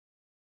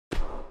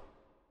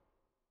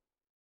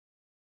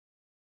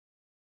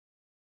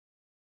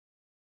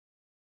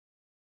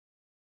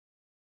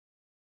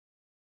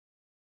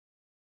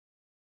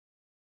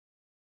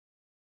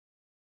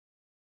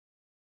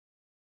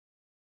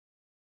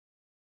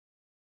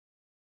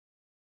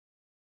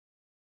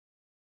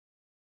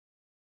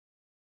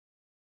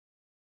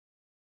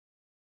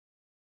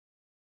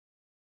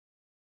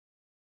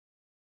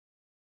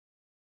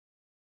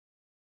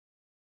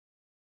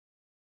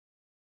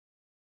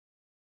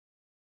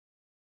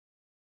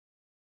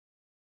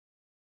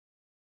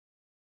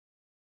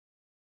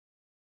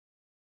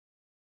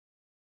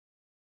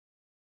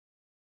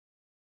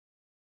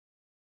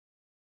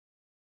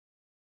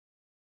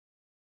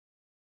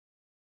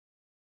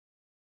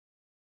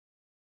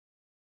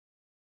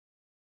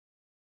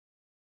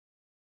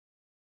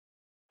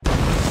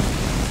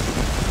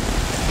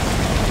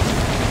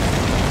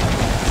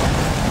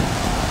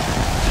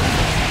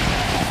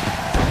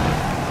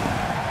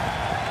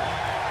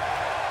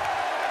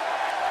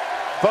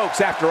Folks,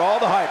 after all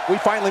the hype, we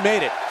finally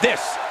made it.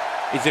 This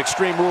is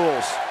Extreme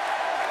Rules.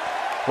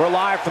 We're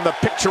live from the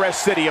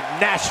picturesque city of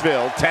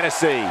Nashville,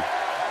 Tennessee.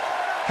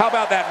 How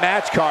about that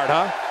match card,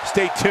 huh?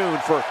 Stay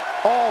tuned for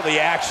all the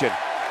action.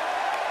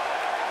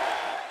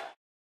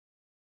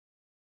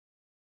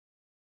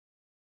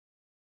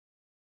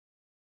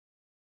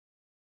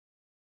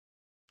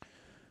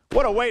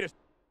 What a way to...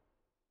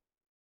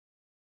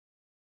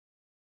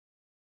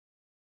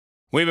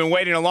 We've been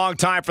waiting a long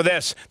time for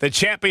this. The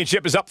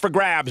championship is up for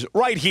grabs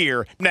right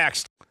here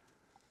next.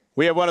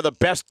 We have one of the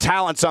best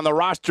talents on the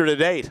roster to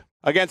date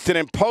against an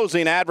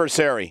imposing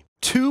adversary.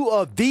 Two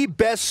of the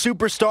best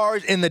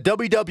superstars in the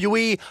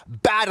WWE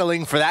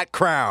battling for that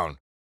crown.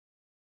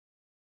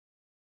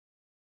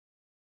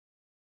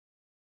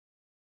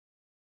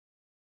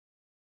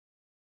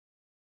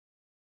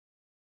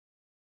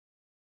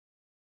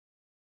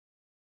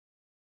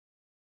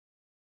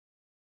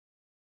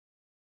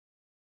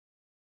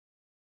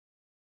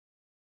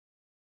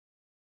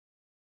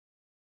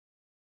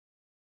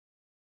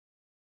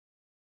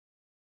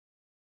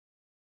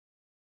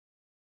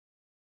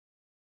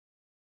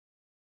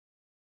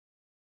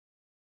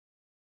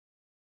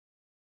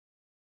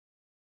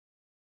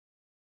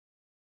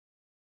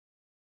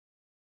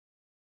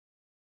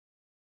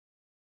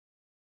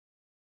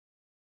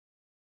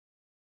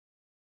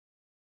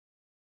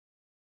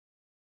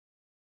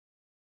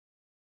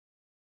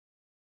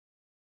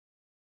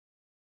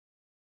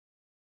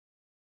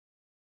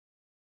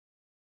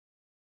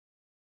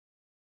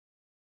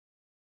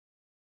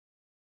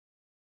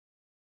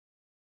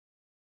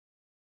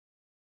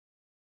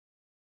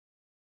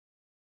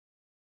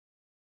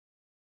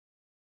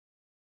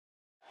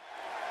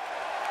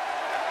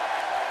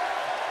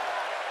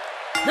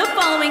 The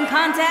following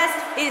contest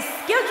is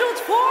scheduled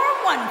for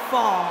one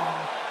fall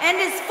and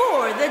is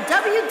for the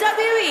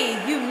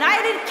WWE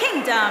United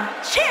Kingdom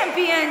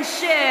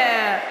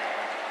Championship.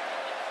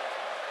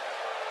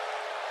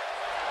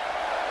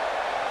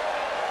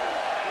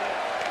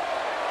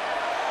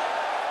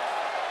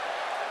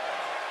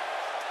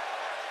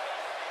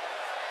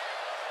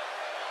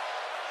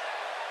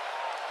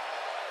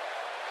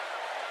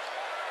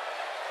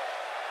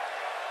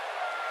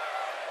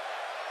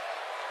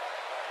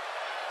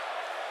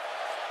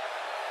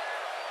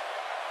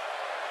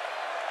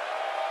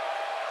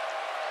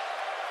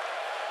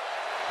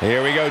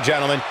 Here we go,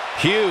 gentlemen.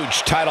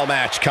 Huge title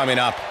match coming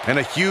up. And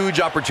a huge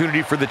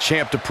opportunity for the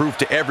champ to prove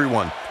to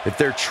everyone that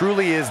there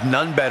truly is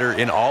none better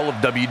in all of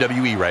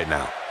WWE right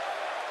now.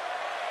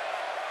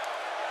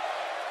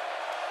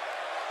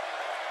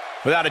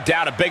 Without a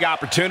doubt, a big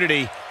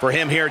opportunity for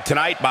him here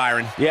tonight,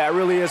 Byron. Yeah, it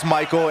really is,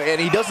 Michael, and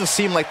he doesn't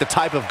seem like the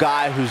type of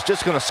guy who's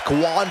just going to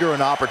squander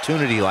an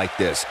opportunity like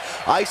this.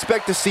 I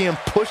expect to see him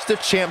push the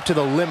champ to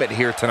the limit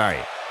here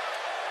tonight.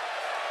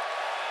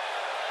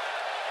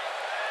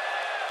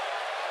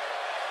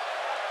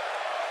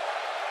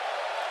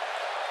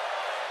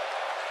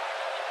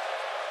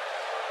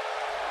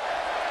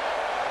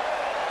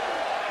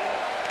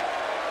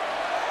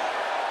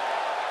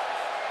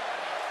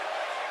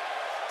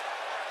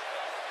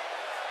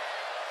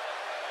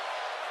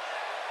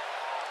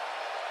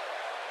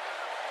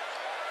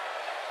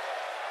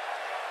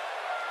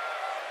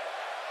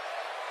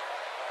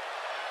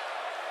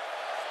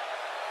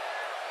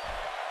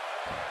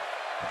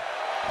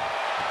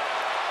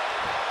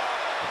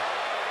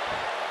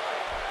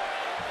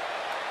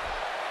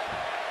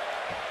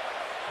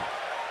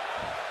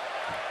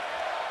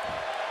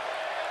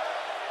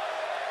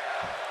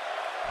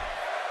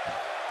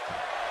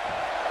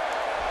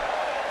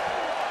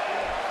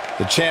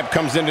 The champ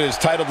comes into his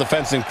title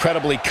defense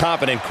incredibly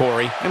confident,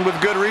 Corey. And with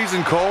good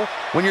reason, Cole.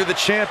 When you're the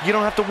champ, you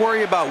don't have to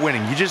worry about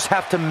winning. You just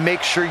have to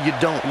make sure you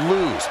don't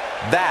lose.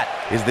 That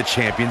is the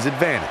champion's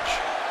advantage.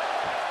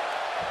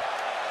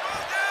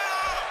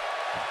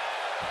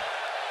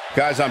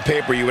 Guys, on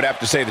paper, you would have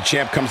to say the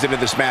champ comes into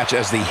this match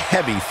as the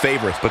heavy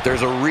favorite. But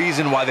there's a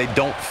reason why they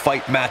don't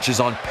fight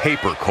matches on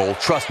paper, Cole.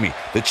 Trust me,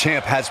 the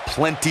champ has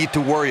plenty to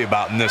worry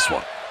about in this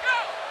one.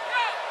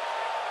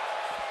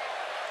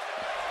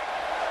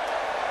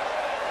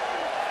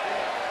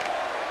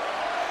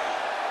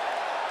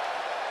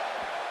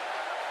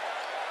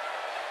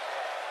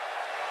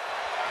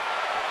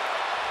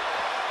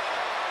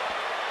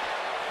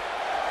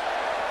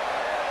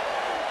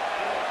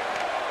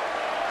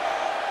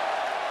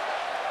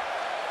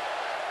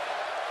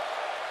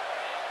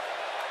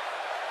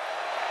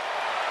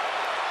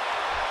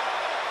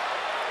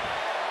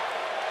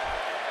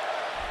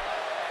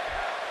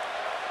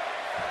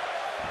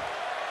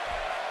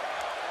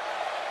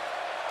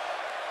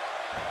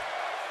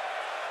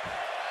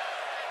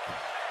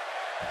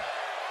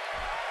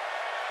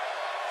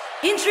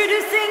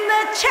 Introducing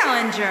the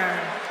challenger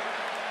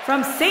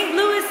from St.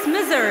 Louis,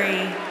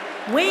 Missouri,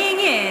 weighing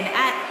in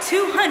at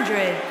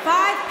 205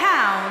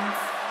 pounds,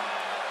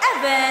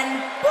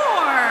 Evan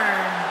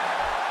Bourne.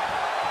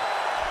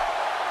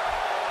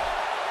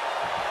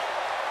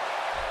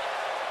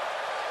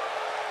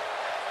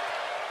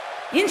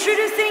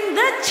 Introducing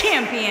the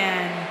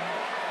champion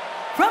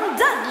from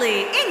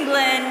Dudley,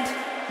 England,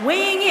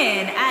 weighing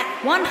in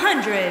at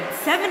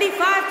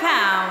 175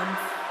 pounds,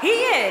 he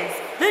is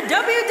the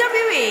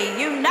WWE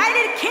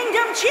United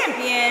Kingdom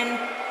Champion,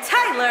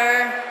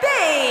 Tyler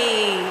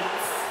Bates.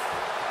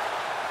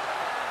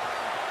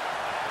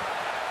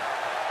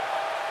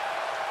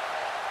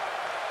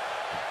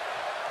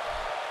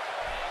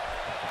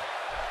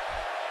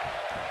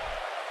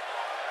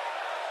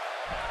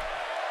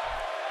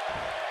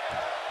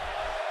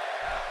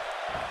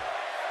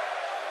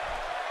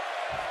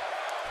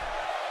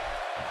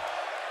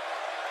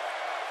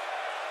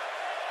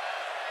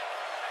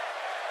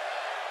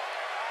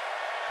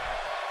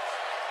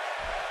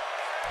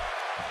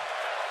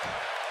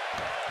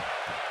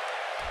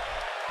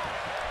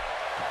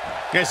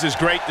 This is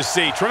great to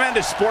see.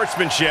 Tremendous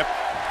sportsmanship,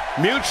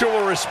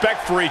 mutual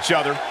respect for each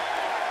other.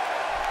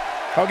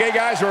 Okay,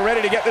 guys, we're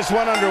ready to get this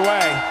one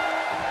underway.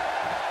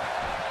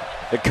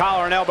 The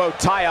collar and elbow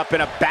tie-up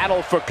in a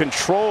battle for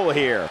control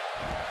here.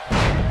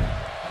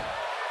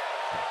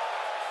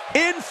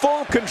 In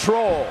full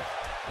control.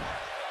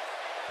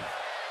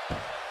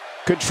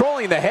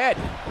 Controlling the head.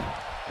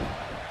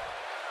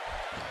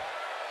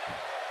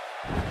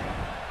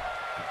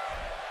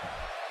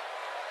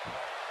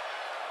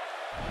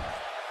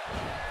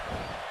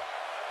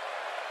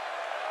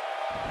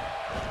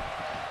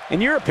 In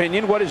your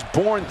opinion, what is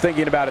Bourne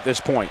thinking about at this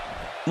point?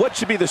 What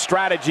should be the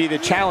strategy, the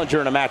challenger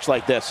in a match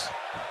like this?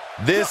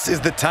 This is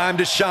the time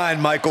to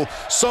shine, Michael.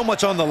 So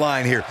much on the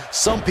line here.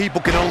 Some people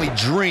can only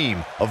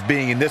dream of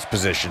being in this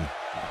position.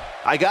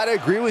 I gotta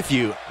agree with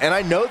you, and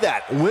I know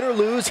that. Win or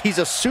lose, he's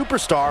a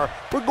superstar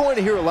we're going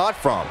to hear a lot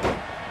from.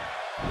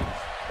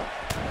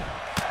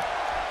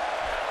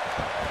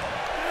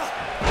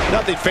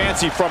 Nothing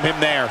fancy from him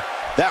there.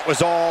 That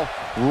was all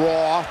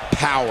raw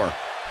power.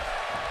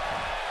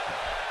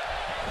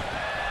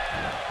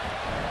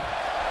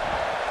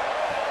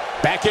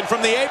 Back in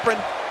from the apron.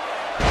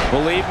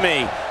 Believe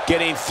me,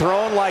 getting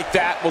thrown like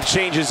that will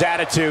change his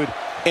attitude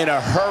in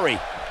a hurry.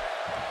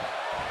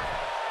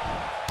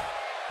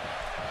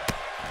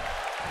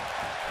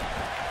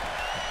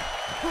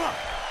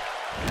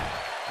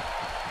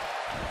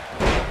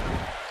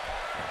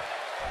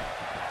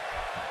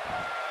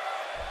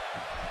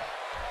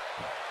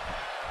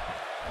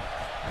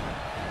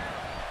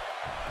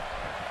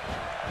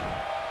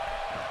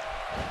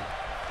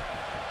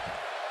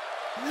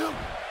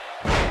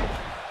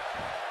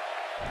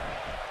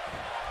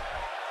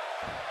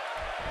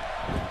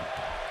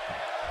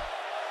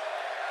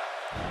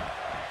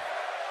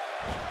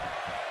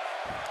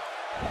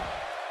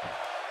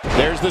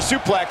 There's the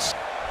suplex.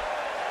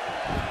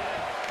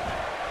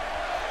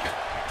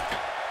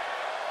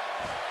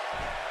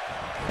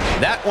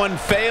 That one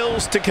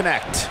fails to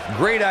connect.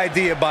 Great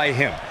idea by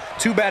him.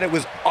 Too bad it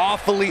was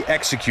awfully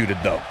executed,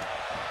 though.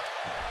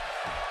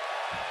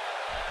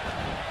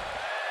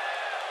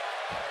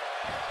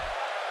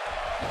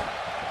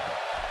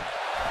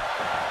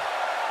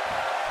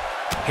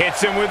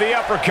 Hits him with the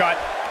uppercut.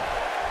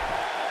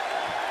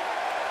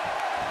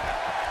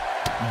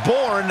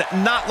 Bourne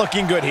not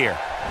looking good here.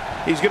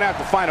 He's going to have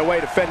to find a way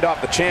to fend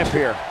off the champ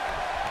here.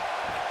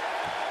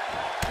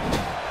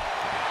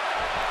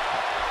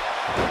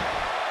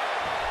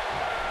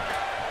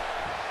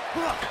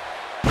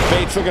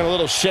 Bates looking a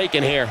little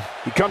shaken here.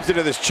 He comes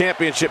into this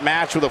championship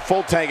match with a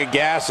full tank of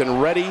gas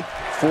and ready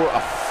for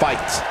a fight.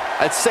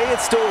 I'd say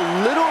it's still a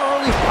little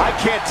early. I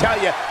can't tell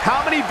you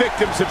how many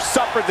victims have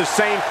suffered the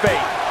same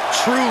fate.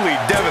 Truly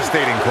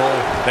devastating,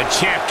 Cole. The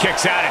champ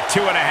kicks out at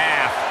 2.5.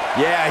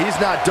 Yeah, he's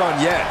not done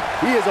yet.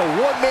 He is a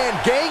one-man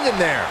gang in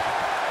there.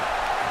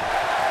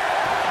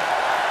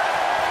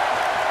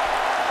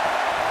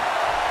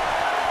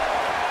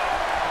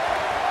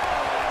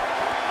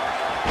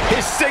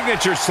 His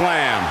signature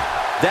slam.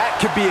 That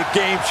could be a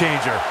game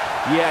changer.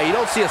 Yeah, you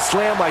don't see a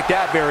slam like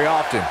that very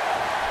often.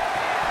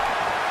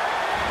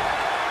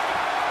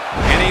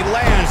 And he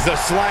lands the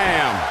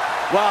slam.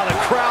 Wow, the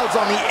crowd's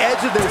on the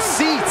edge of their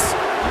seats.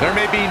 There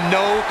may be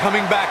no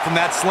coming back from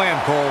that slam,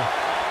 Cole.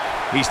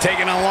 He's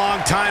taking a long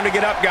time to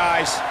get up,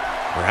 guys.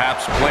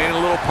 Perhaps playing a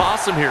little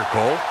possum here,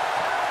 Cole.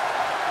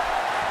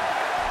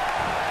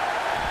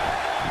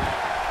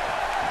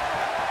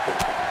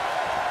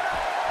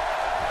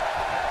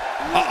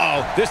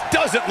 Uh-oh, this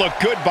doesn't look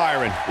good,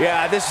 Byron.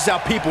 Yeah, this is how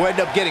people end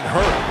up getting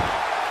hurt.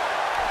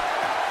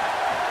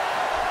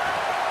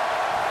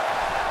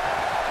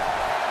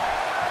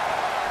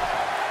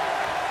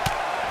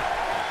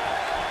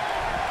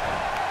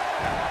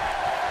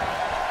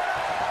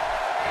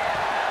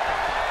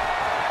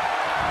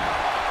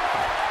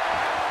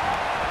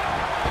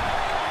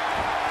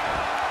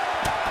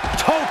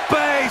 Tope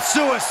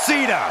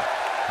Suicida.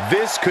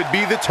 This could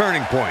be the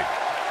turning point.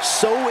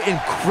 So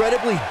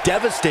incredibly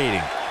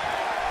devastating.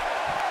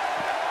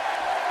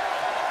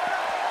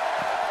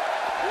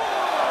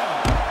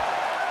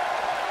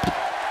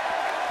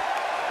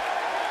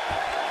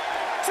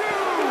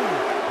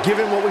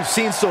 Given what we've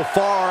seen so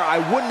far, I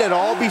wouldn't at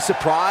all be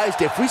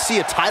surprised if we see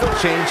a title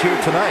change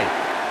here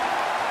tonight.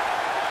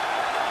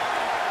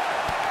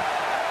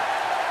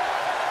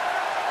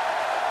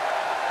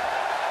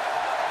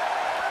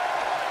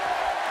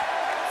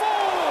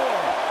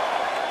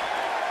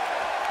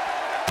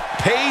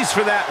 pays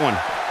for that one.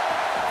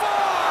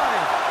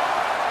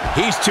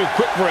 He's too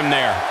quick for him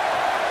there.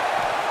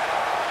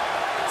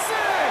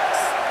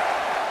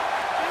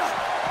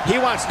 6. He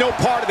wants no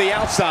part of the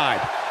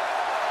outside.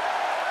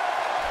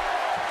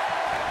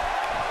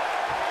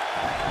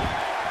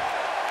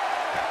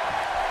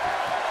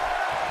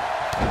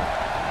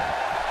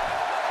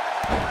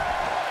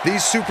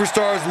 These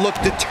superstars look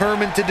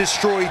determined to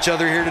destroy each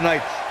other here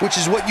tonight, which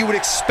is what you would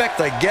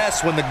expect, I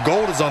guess, when the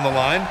gold is on the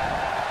line.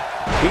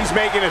 He's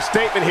making a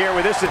statement here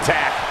with this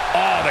attack.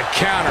 Oh, the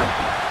counter.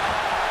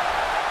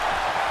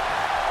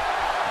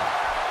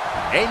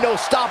 Ain't no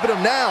stopping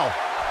him now.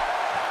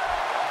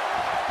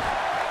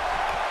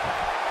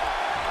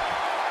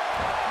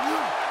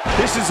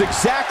 This is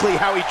exactly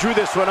how he drew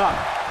this one up.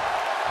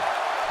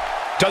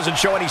 Doesn't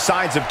show any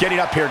signs of getting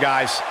up here,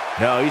 guys.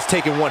 No, he's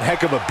taking one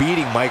heck of a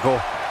beating,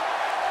 Michael.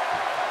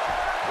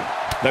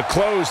 The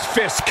closed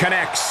fist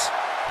connects.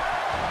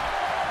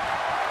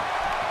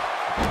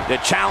 The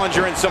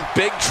challenger in some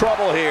big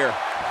trouble here.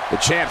 The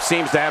champ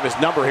seems to have his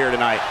number here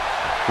tonight.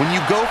 When you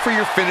go for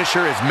your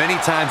finisher as many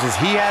times as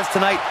he has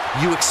tonight,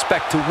 you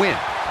expect to win.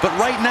 But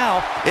right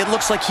now, it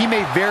looks like he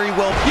may very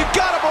well... You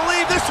gotta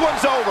believe this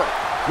one's over.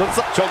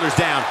 Shoulders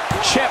down.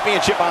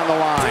 Championship on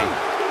the line.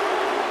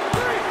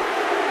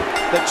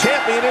 The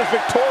champion is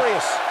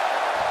victorious.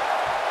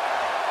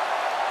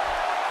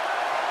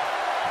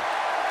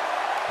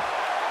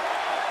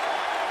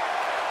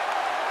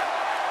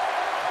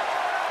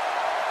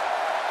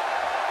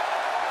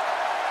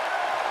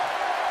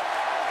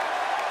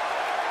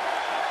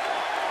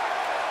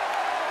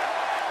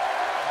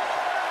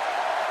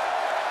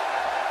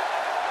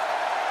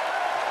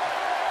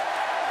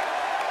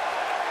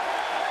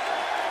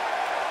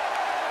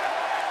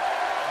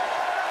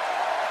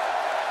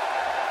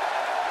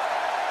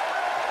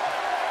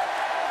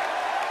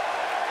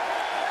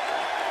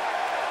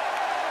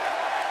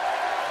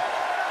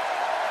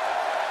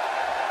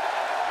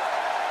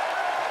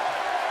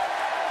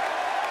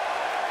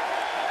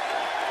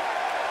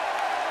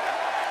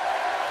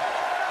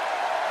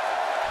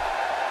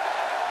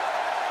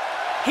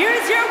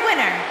 Here's your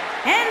winner,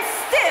 and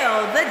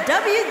still the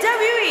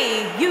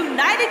WWE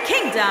United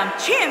Kingdom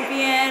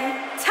Champion,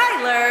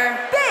 Tyler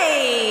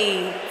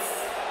Bates.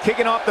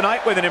 Kicking off the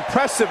night with an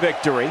impressive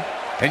victory.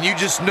 And you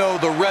just know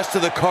the rest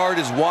of the card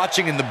is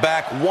watching in the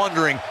back,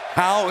 wondering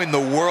how in the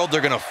world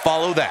they're going to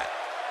follow that.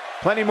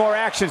 Plenty more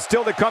action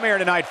still to come here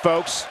tonight,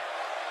 folks.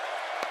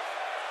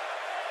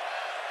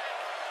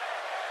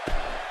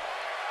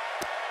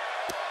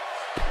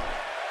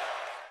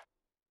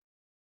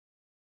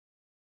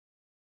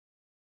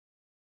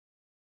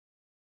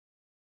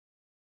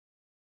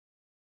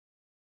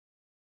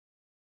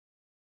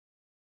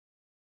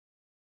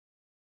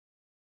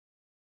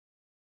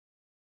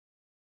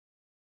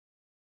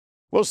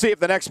 We'll see if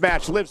the next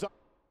match lives up.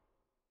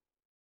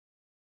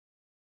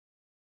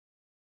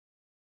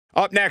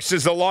 Up next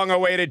is the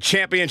long-awaited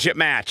championship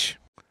match.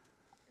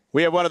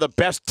 We have one of the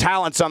best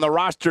talents on the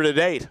roster to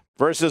date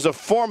versus a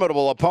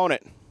formidable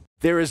opponent.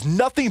 There is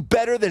nothing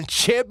better than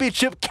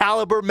championship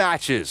caliber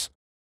matches.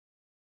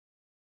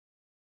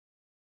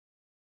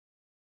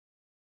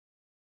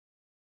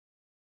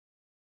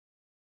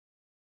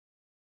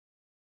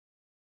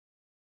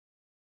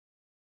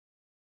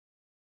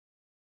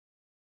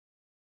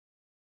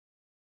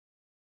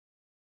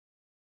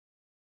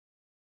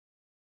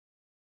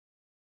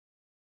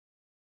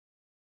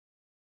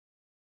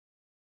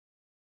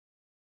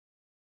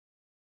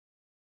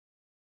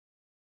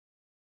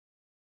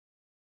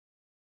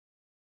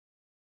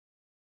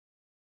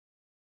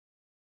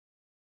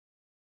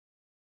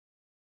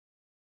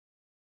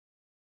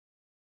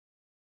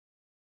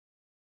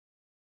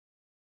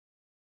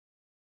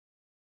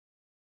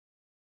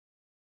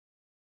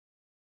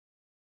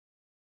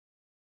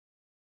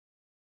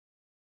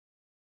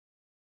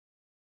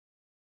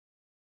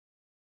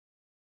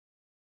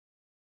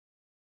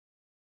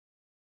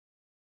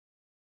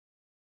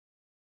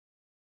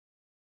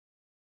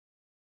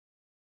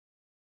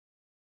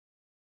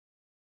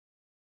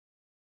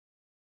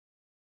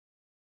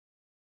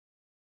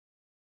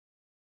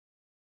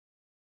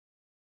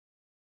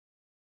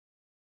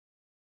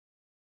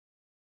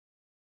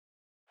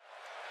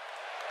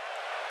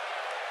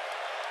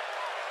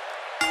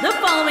 The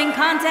following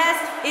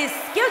contest is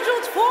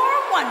scheduled for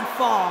one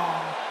fall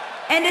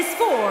and is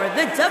for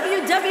the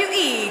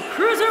WWE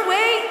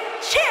Cruiserweight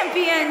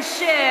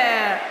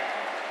Championship.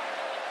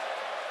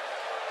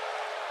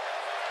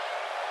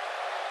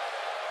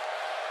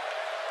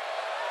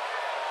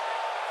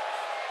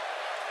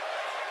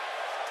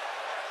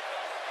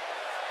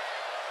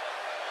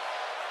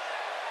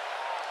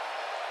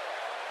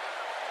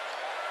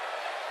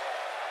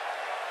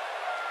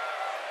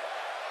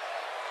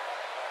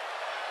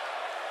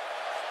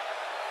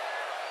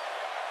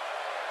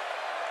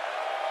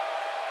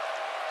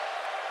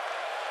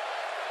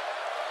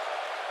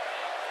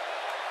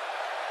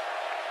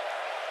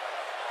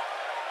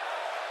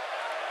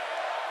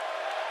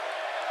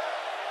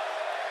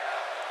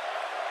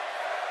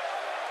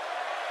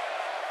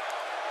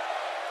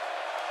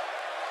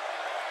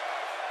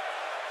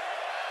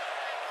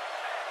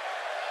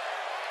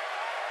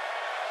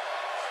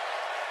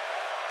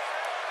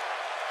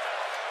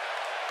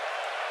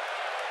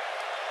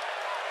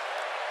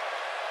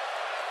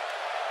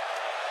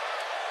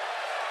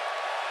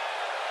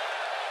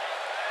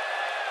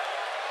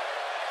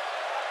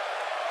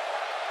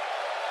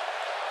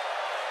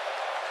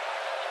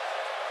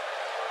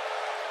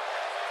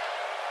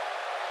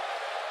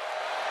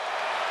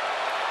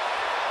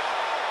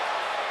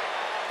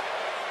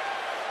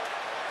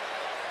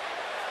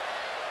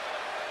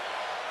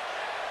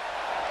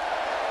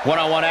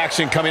 One-on-one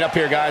action coming up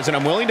here, guys, and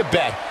I'm willing to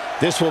bet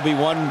this will be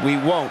one we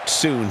won't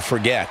soon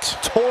forget.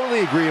 Totally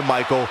agree,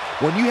 Michael.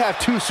 When you have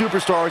two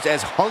superstars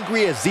as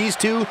hungry as these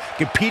two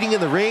competing in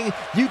the ring,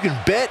 you can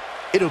bet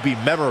it'll be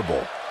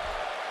memorable.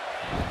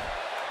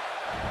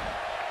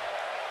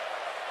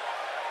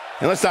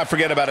 And let's not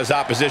forget about his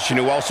opposition,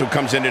 who also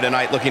comes into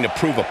tonight looking to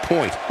prove a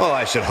point. Well,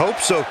 I should hope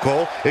so,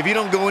 Cole. If you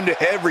don't go into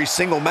every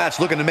single match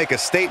looking to make a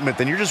statement,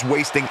 then you're just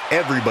wasting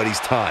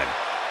everybody's time.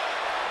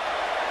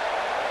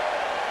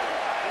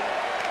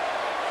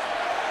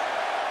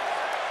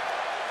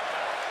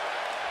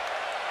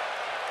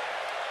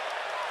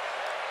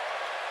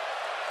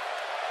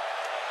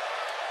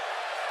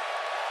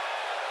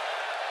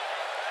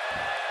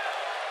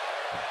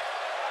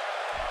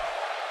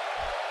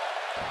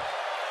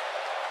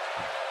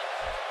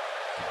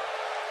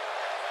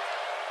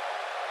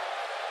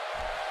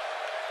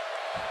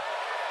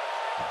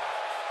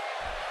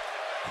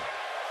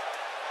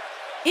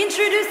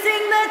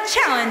 Introducing the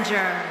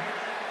challenger,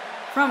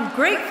 from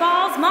Great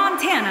Falls,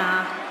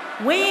 Montana,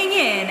 weighing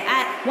in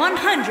at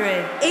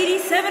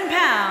 187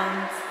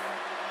 pounds,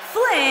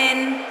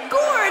 Flynn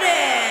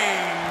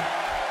Gordon.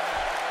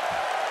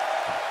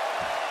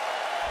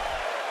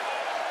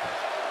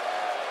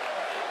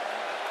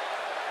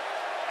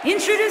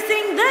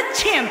 Introducing the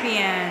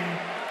champion,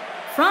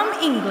 from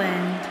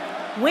England,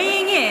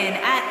 weighing in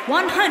at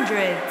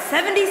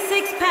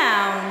 176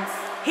 pounds,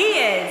 he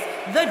is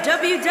the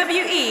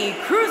WWE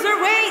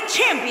Cruiserweight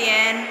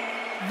Champion,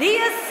 the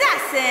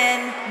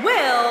Assassin,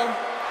 Will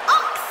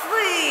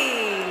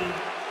Oxley.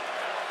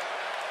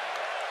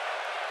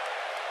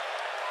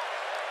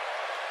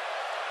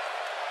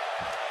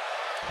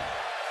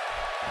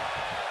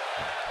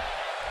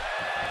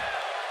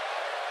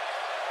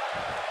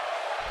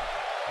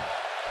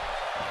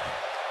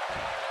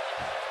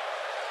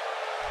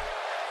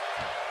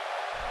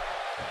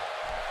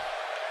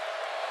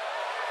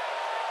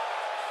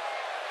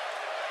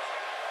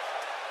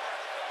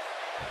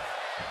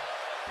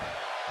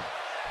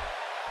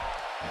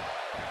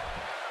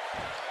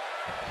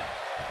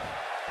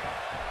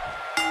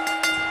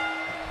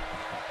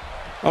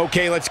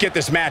 Okay, let's get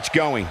this match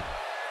going.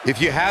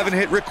 If you haven't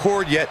hit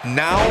record yet,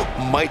 now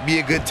might be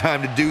a good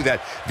time to do that.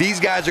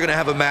 These guys are going to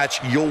have a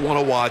match you'll want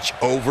to watch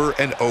over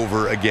and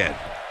over again.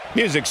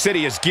 Music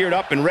City is geared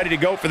up and ready to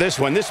go for this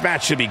one. This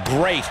match should be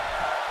great.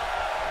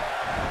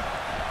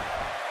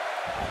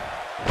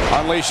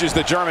 Unleashes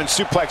the German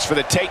suplex for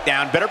the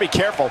takedown. Better be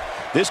careful.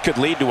 This could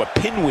lead to a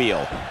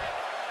pinwheel.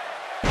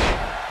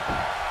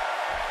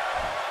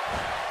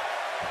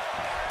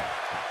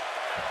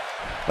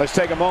 Let's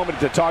take a moment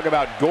to talk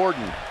about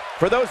Gordon.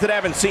 For those that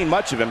haven't seen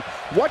much of him,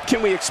 what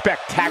can we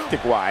expect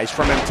tactic-wise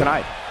from him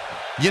tonight?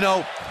 You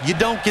know, you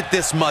don't get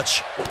this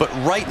much, but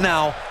right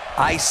now,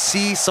 I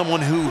see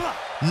someone who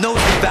knows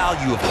the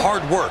value of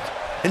hard work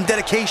and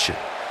dedication.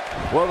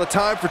 Well, the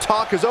time for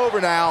talk is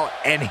over now,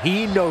 and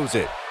he knows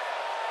it.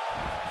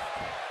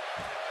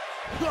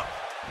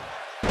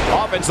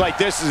 Offense like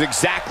this is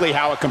exactly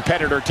how a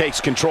competitor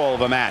takes control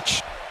of a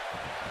match.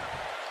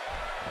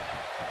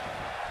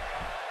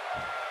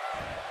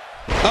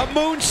 A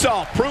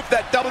moonsault, proof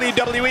that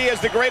WWE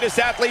is the greatest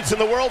athletes in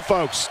the world,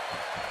 folks.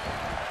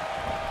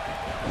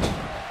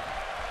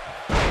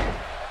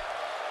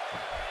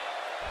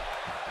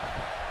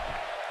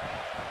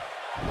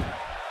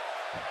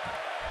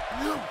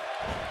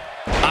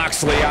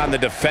 Oxley on the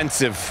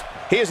defensive.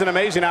 He has an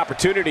amazing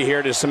opportunity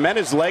here to cement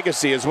his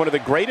legacy as one of the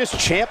greatest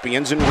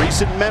champions in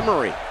recent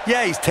memory.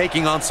 Yeah, he's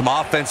taking on some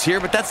offense here,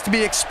 but that's to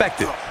be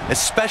expected,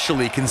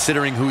 especially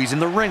considering who he's in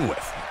the ring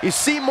with. He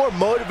seemed more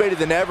motivated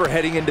than ever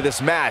heading into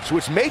this match,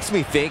 which makes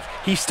me think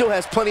he still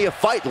has plenty of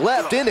fight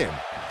left in him.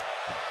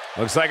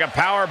 Looks like a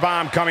power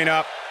bomb coming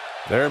up.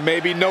 There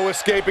may be no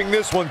escaping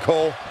this one,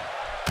 Cole.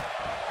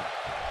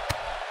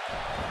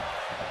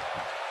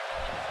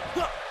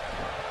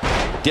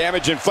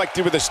 Damage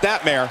inflicted with a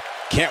snapmare.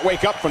 Can't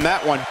wake up from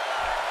that one.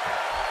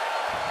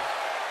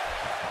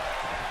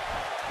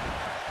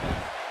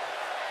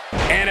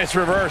 And it's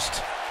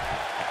reversed.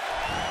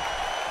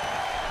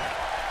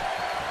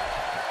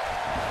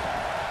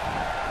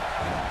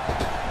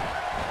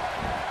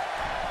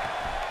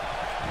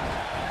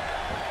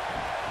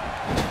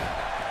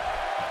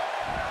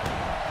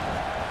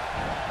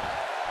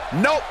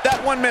 Nope,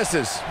 that one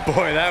misses.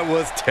 Boy, that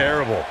was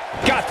terrible.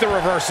 Got the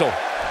reversal.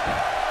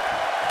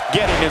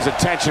 Getting his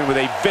attention with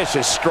a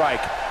vicious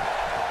strike.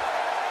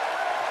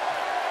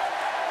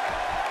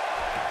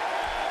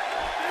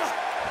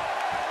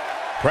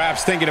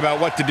 Perhaps thinking about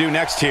what to do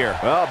next here.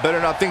 Well,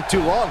 better not think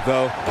too long,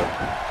 though.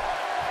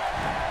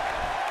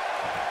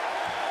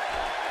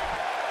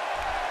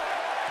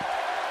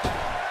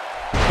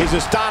 His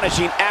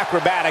astonishing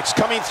acrobatics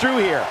coming through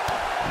here.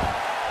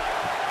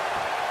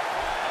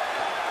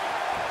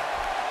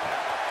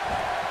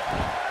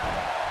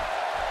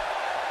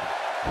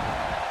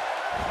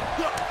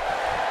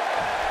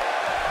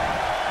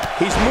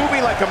 He's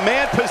moving like a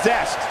man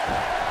possessed.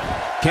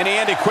 Can he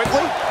end it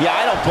quickly? Yeah,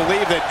 I don't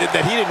believe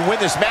that he didn't win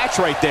this match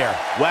right there.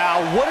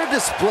 Wow, what a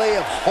display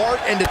of heart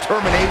and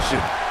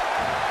determination.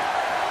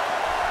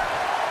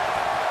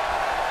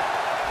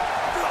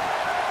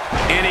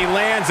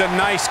 lands a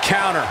nice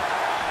counter.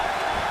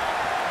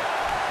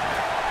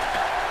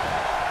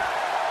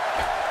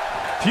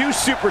 Few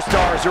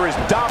superstars are as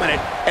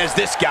dominant as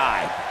this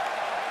guy.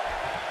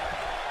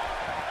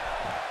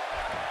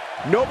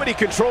 Nobody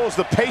controls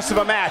the pace of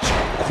a match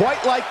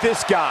quite like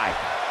this guy.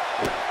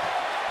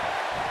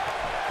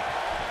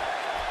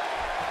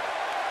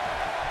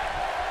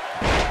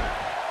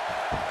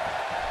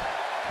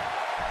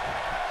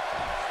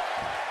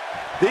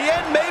 The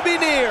end may be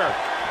near.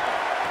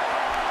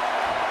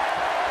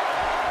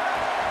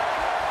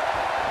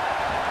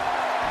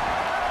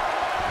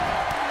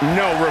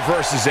 No,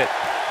 reverses it.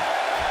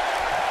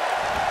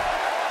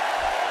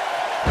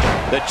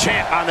 The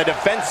champ on the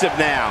defensive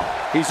now.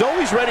 He's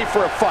always ready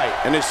for a fight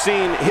and has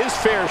seen his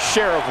fair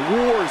share of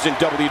wars in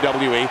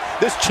WWE.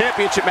 This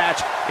championship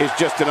match is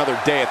just another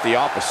day at the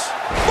office.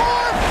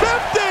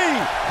 450!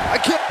 I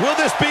can't. Will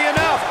this be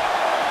enough?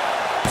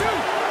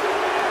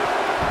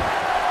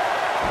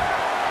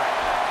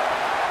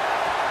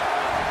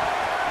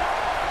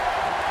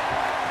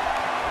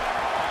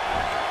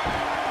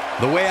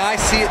 The way I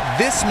see it,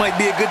 this might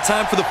be a good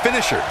time for the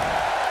finisher.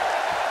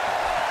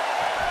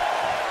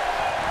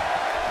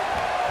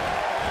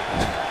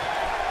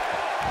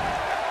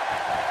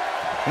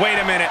 Wait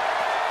a minute.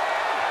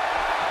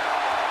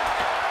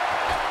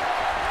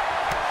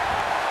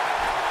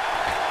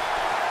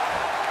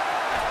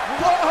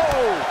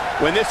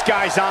 Whoa! When this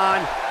guy's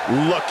on,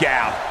 look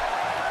out.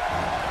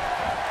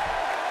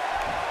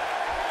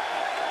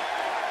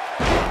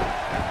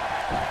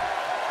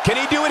 Can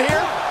he do it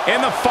here?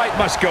 And the fight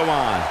must go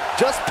on.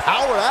 Just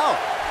power out.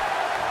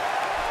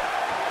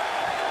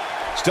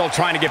 Still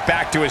trying to get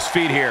back to his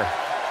feet here.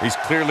 He's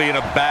clearly in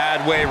a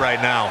bad way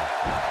right now.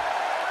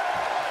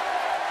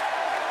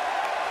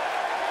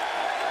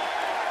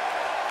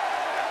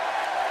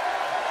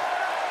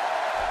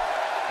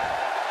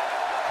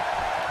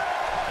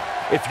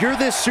 If you're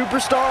this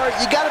superstar,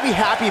 you got to be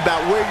happy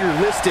about where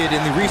you're listed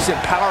in the recent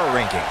power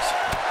rankings.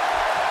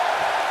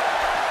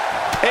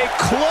 A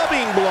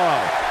clubbing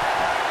blow.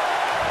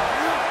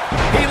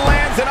 He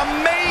lands an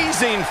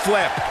amazing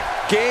flip.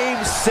 Game,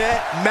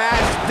 set,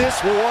 match. This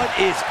one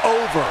is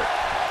over.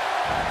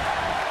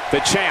 The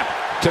champ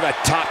to the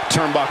top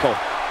turnbuckle.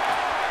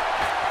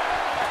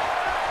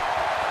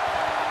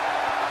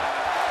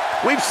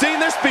 We've seen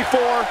this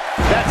before.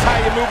 That's how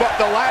you move up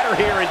the ladder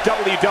here in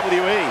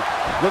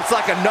WWE. Looks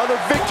like another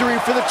victory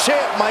for the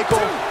champ, Michael.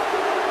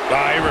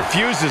 He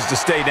refuses to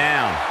stay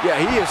down. Yeah,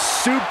 he is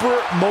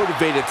super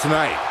motivated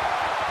tonight.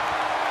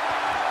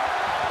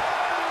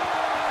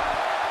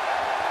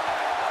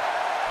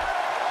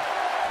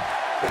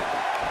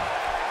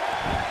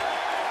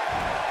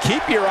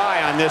 Keep your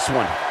eye on this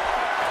one.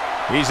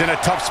 He's in a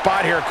tough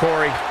spot here,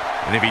 Corey.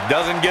 And if he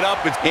doesn't get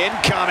up, it's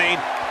Incoming.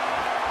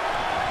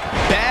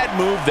 Bad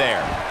move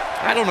there.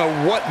 I don't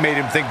know what made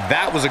him think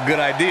that was a good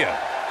idea.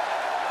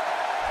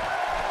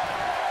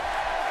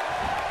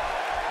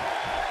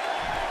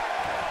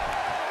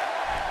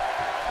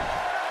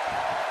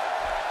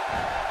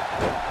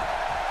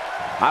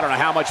 I don't know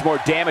how much more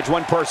damage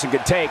one person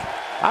could take.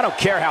 I don't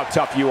care how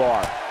tough you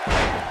are.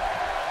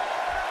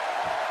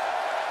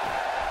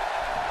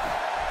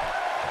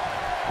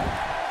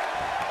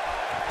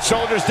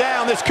 Shoulders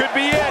down, this could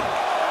be it.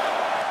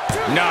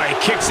 No, he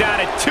kicks out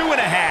at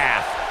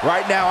 2.5.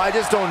 Right now, I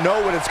just don't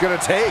know what it's going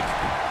to take.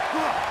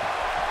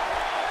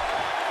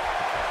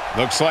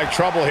 Looks like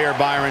trouble here,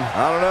 Byron.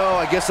 I don't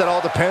know. I guess that all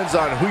depends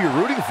on who you're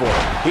rooting for.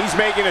 He's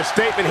making a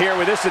statement here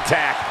with this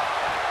attack.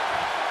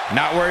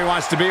 Not where he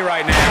wants to be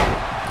right now.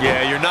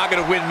 Yeah, you're not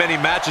going to win many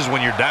matches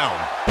when you're down.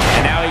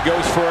 And now he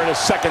goes for it a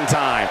second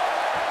time.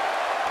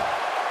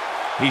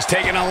 He's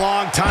taking a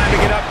long time to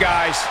get up,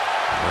 guys.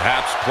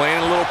 Perhaps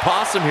playing a little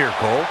possum here,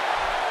 Cole.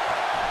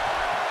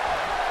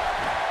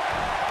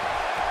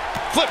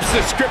 Flips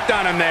the script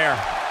on him there.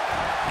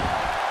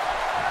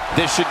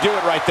 This should do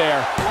it right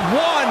there.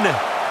 1,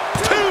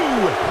 2.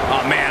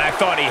 Oh, man, I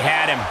thought he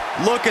had him.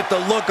 Look at the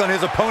look on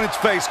his opponent's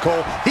face,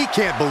 Cole. He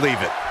can't believe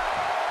it.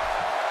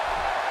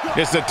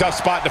 This is a tough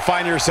spot to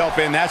find yourself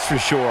in, that's for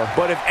sure.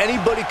 But if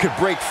anybody could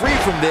break free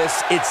from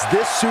this, it's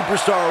this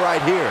superstar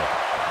right here.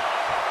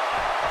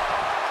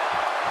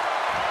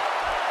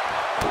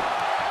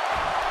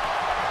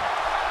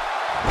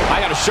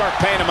 I got a sharp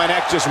pain in my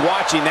neck just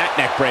watching that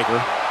neck breaker.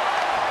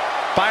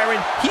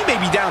 Byron, he may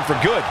be down for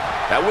good.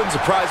 That wouldn't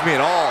surprise me at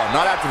all,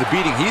 not after the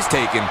beating he's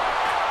taken.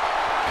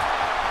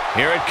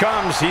 Here it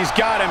comes, he's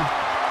got him.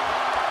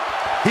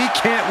 He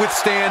can't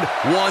withstand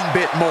one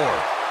bit more.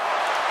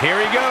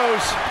 Here he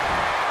goes.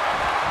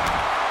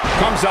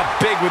 Comes up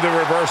big with the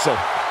reversal.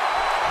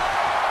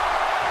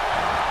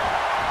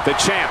 The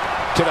champ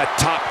to the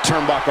top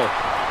turnbuckle.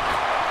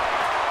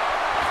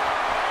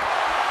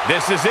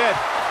 This is it.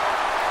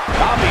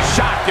 I'll be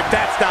shocked if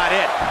that's not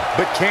it.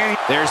 But can he?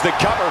 There's the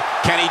cover.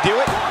 Can he do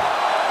it?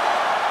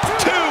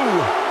 2.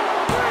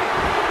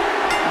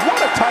 What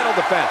a title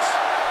defense.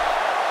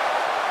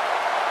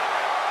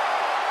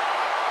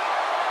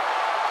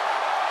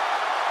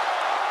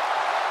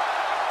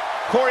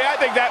 Corey, I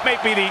think that may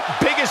be the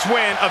biggest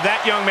win of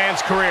that young man's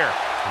career.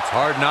 It's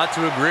hard not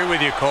to agree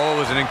with you, Cole. It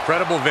was an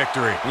incredible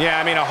victory. Yeah,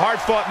 I mean, a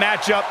hard-fought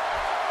matchup.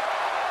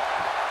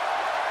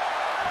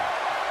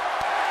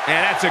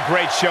 And that's a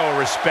great show of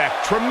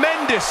respect.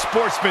 Tremendous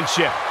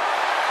sportsmanship.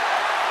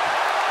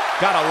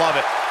 Gotta love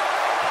it.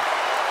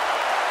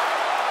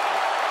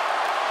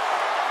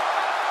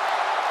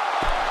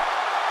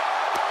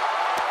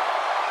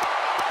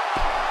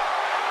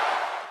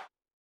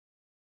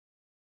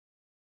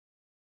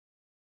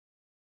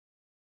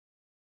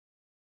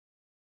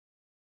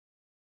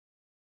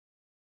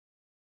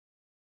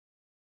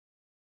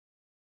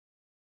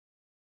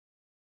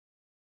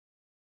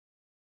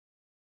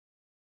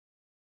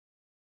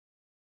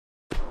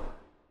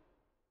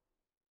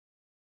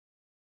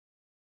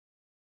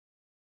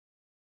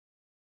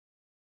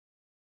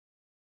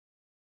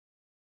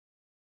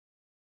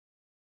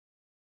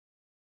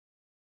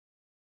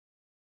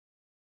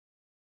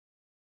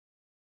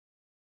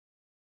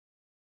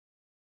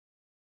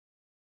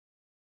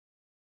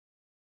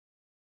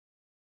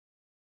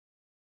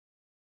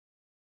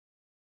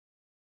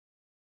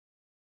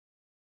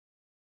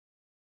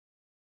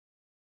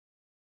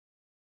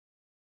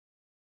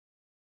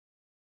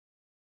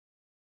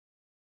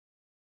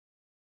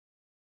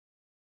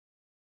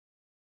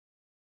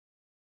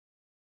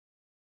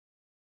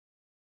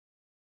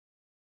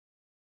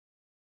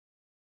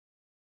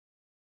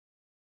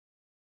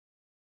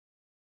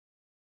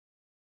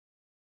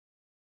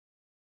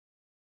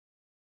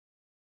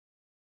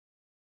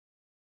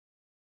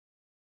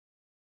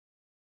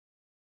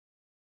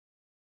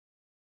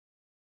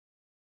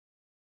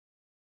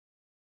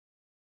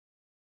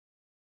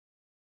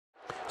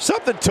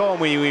 Something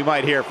told me we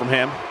might hear from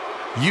him.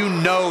 You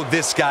know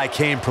this guy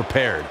came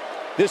prepared.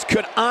 This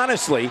could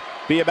honestly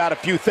be about a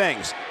few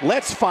things.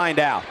 Let's find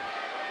out.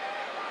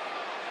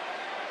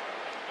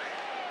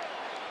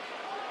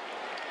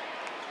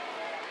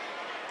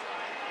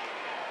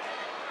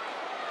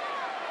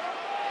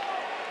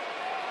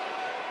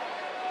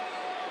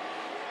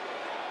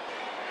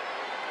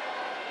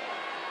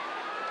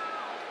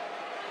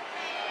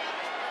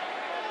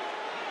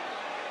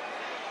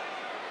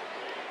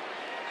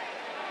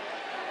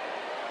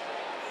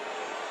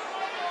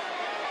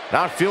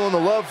 Not feeling the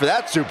love for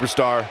that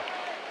superstar.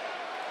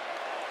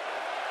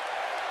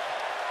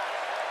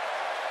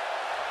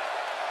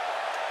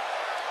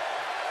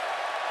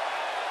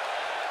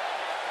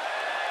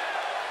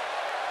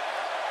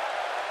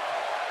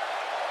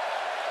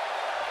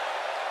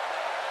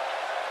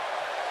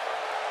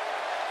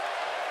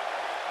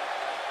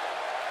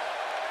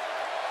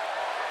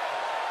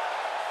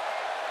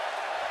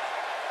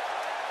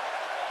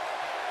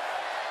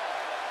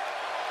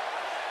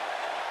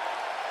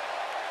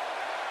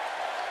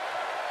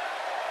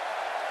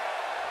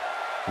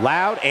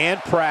 Loud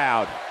and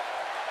proud.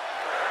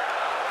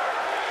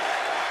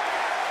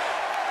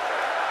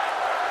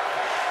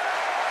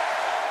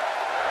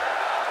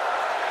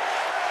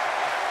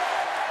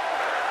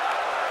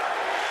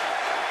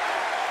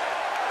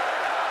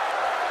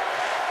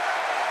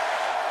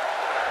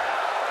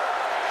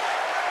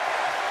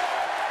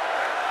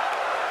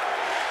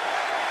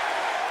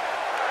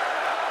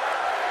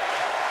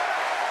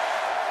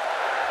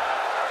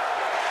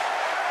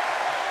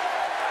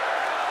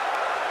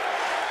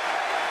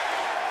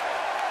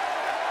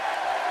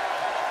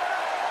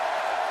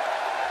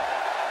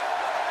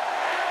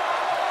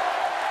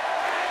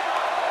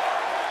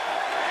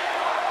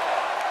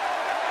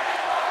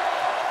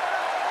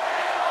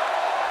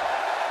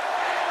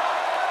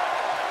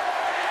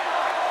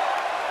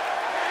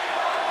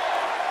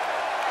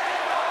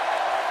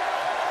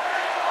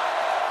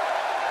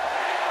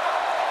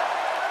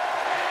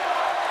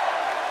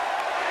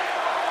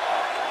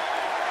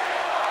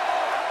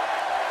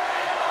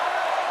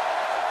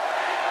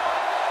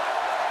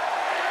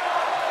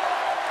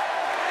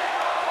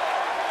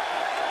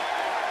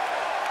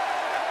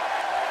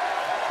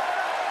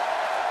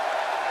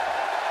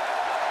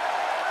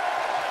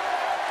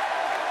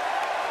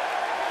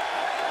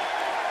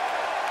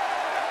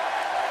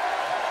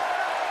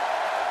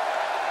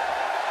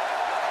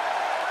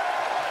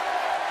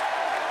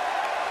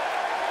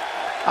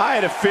 I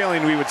had a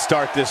feeling we would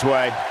start this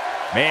way.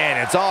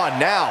 Man, it's on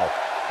now.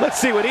 Let's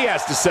see what he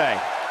has to say.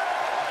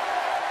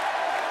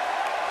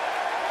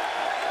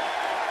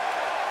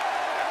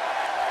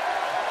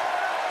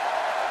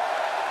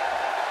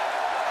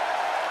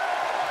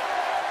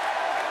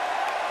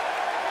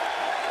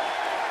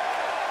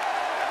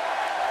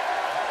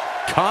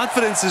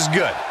 Confidence is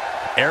good.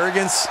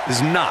 Arrogance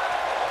is not.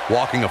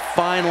 Walking a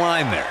fine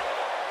line there.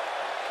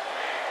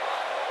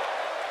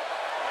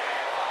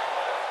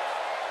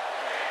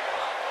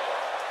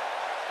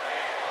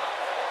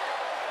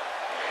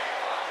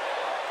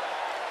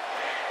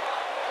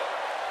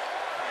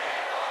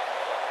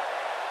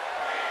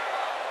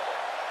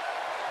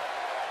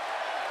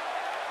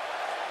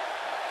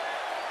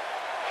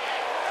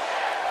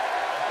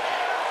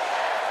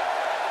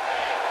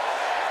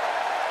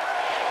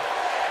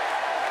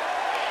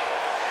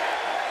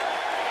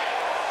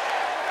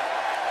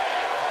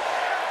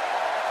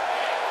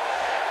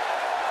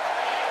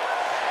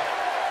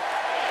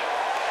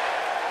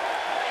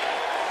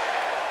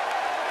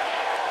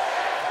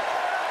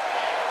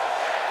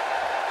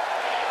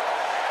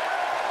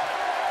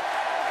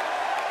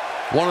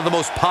 One of the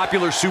most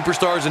popular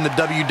superstars in the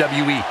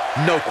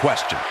WWE, no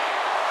question.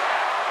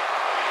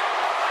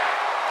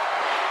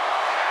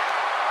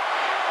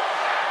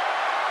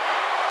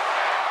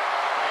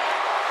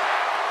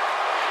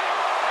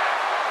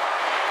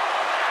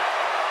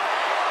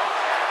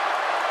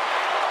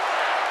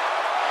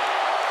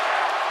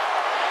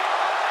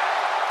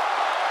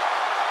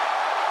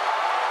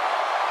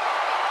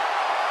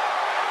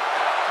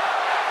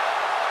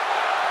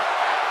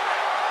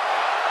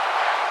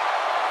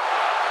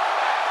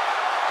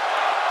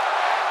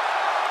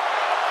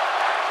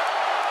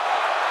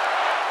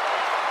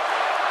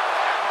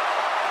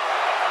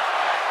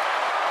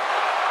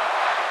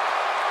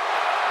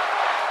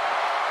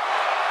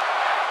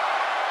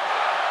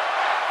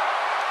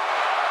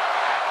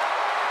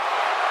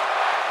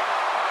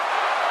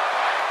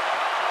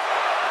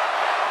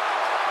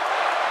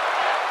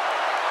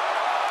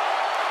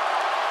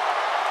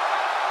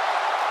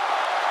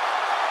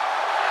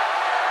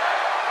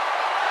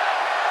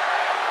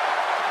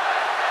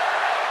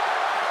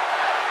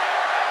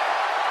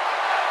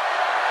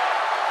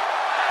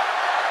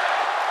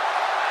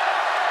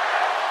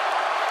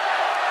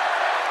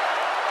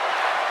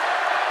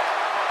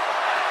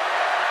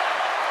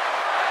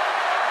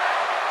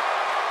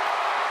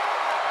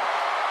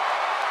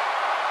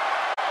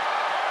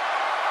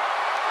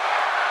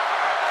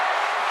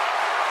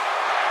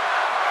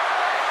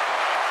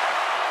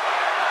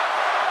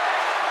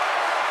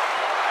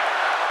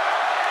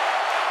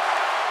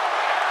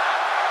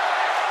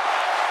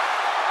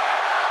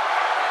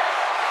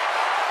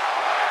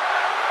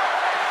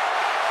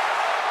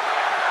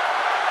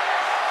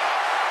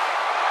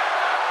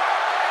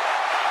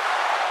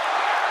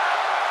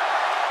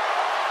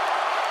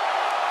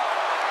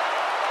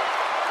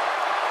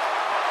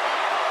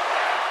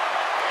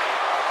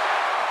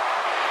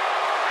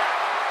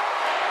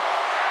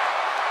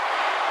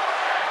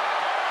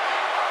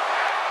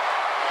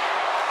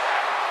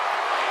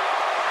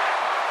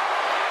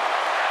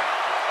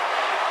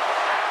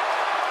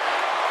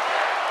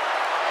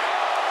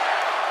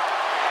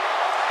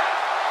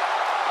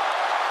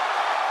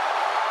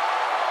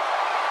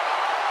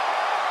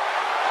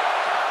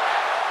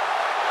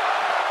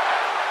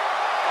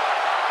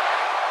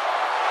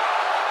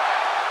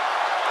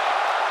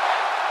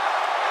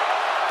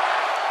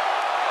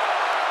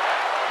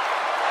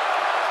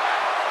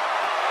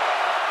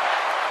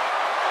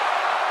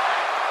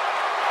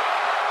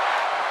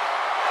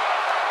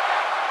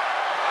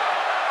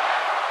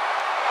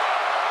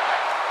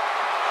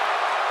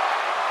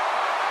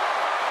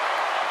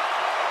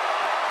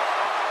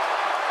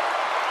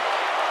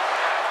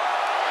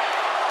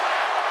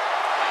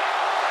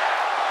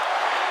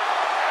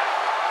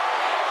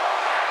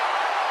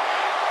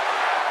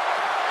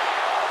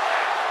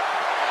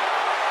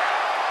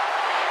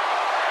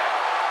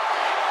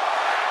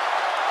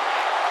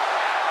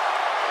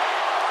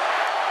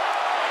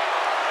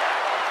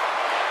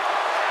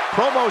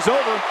 Promo's over.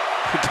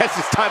 I guess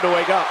it's time to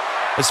wake up.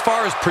 As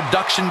far as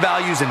production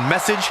values and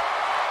message,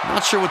 I'm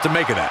not sure what to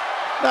make of that.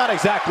 Not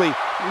exactly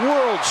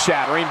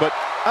world-shattering, but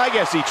I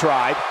guess he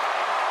tried.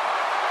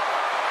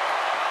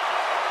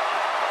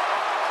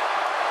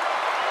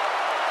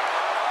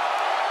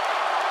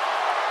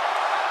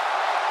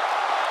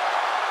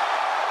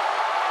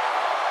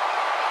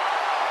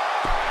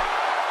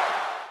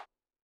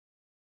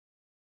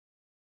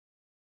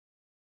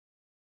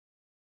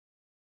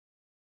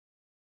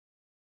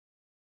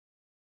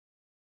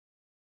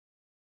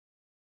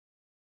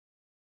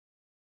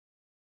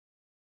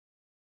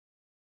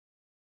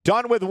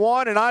 Done with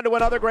one and on to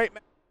another great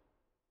match.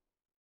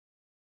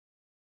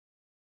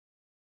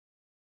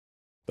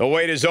 The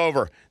wait is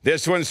over.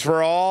 This one's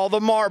for all the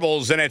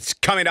marbles, and it's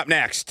coming up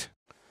next.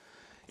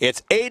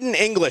 It's Aiden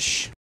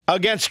English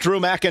Against Drew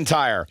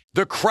McIntyre.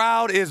 The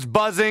crowd is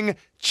buzzing.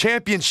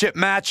 Championship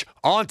match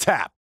on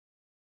tap.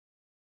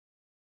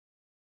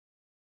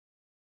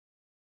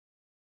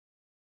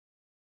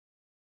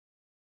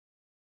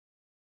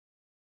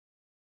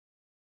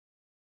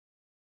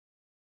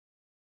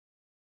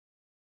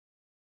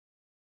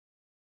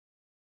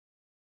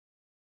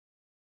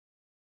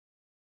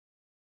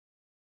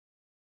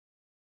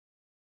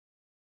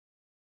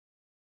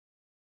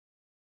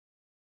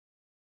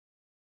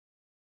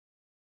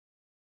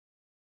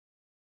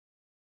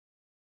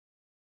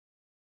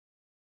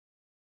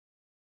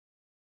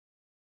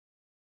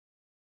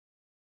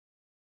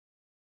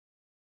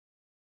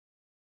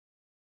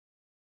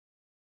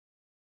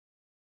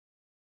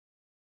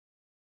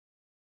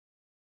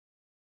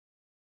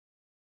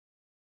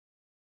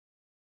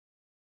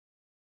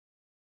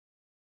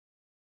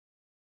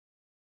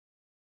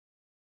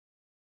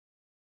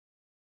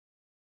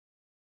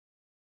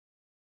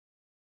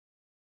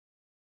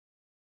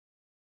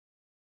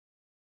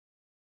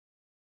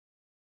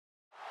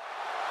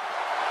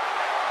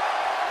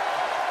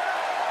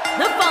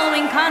 The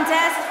following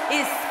contest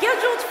is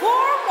scheduled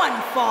for one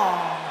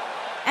fall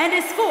and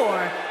is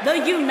for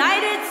the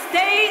United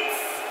States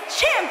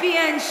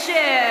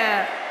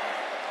Championship.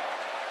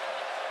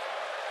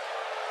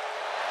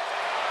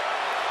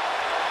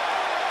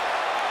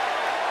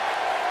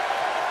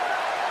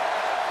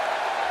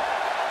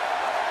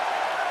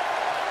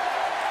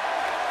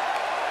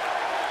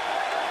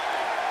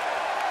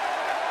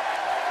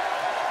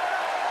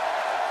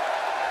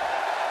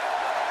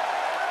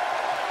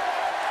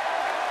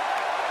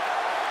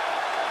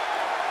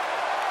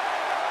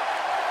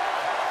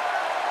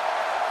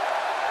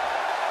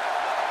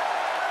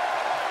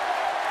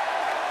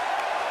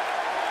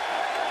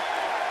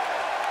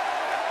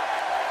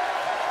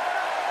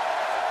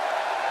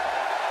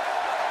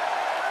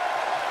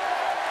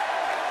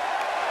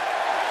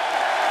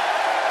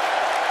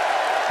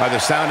 By the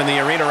sound in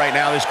the arena right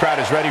now, this crowd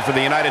is ready for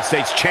the United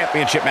States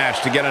Championship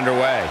match to get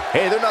underway.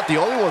 Hey, they're not the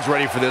only ones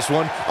ready for this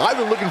one. I've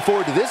been looking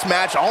forward to this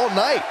match all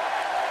night.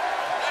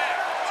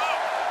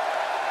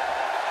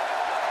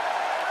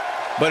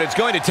 But it's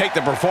going to take the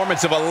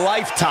performance of a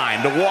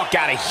lifetime to walk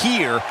out of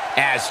here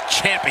as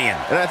champion.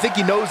 And I think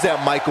he knows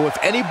that, Michael. If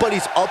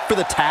anybody's up for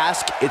the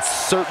task, it's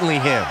certainly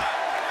him.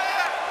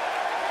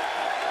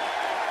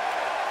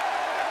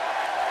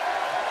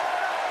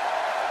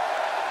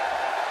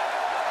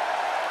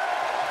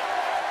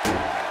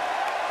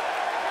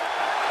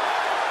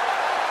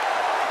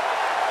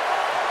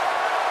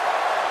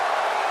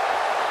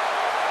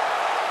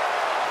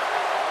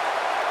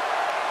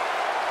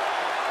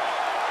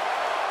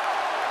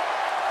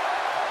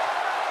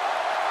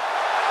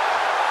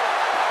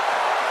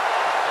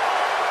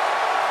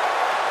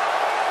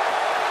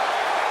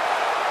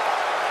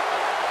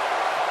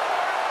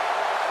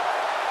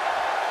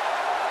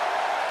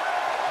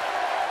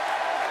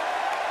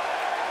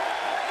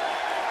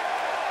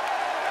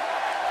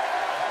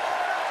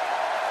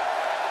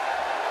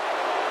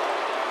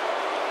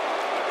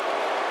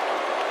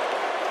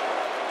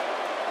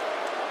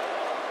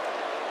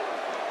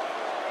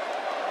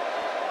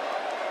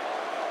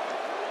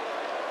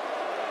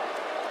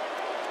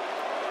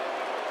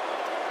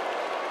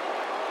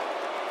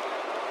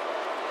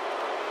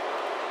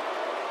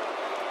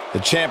 The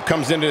champ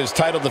comes into his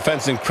title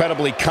defense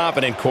incredibly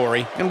confident,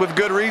 Corey. And with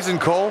good reason,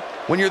 Cole.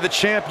 When you're the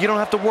champ, you don't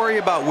have to worry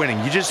about winning.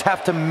 You just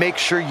have to make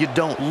sure you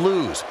don't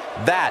lose.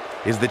 That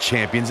is the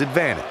champion's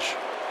advantage.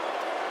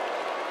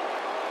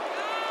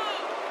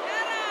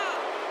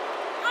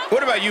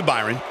 What about you,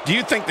 Byron? Do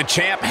you think the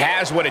champ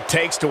has what it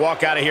takes to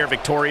walk out of here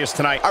victorious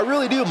tonight? I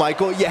really do,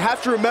 Michael. You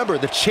have to remember,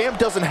 the champ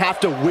doesn't have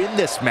to win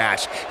this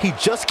match. He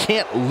just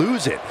can't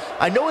lose it.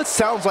 I know it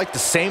sounds like the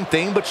same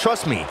thing, but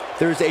trust me,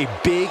 there's a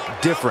big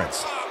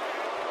difference.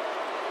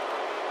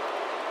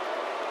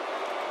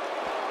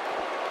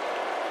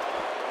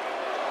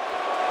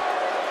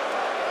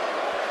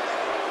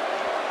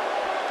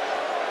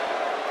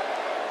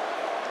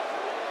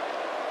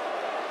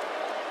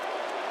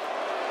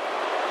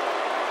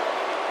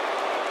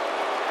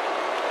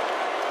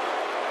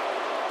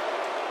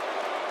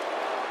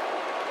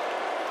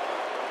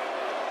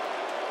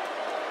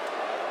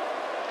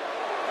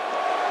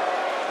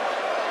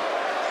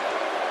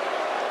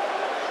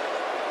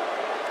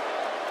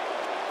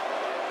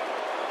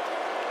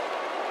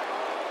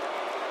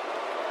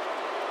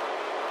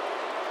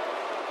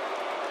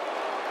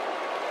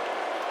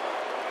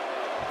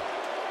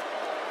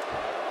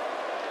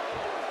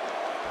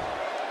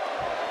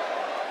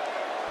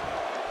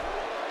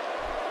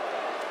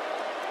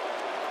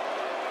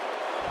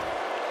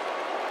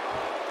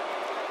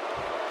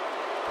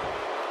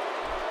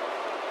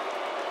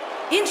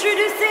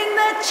 Introducing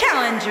the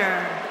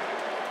challenger,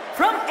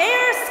 from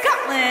Ayr,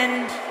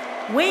 Scotland,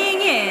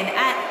 weighing in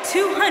at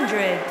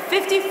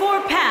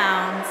 254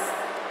 pounds,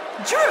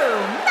 Drew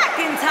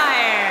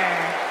McIntyre.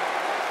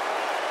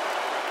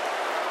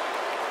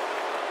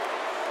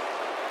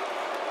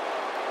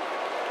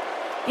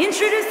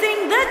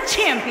 Introducing the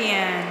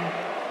champion,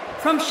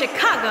 from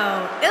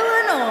Chicago,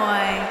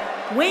 Illinois,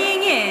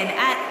 weighing in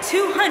at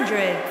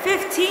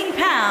 215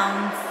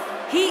 pounds,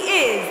 he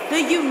is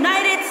the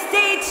United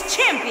States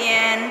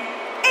Champion,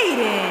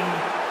 Aiden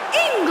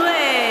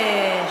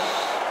English.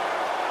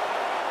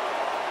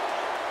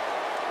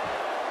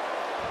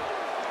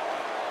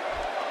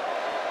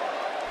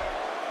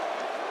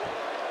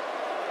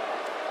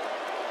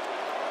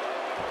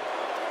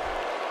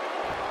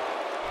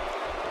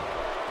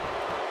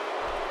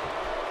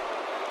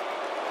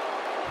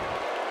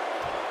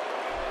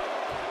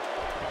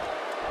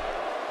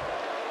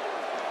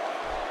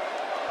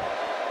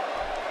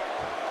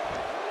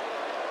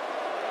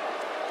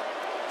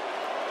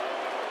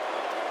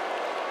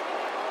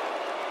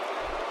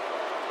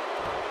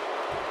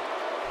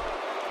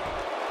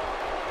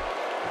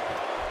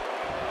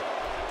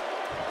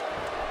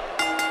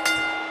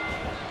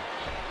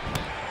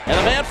 And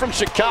the man from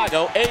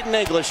Chicago, Aiden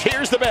English,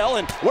 hears the bell,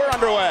 and we're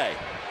underway.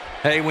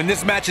 Hey, when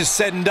this match is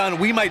said and done,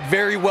 we might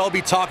very well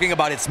be talking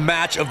about its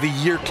match of the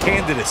year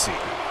candidacy.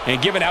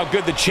 And given how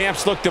good the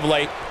champs looked of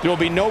late, there will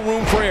be no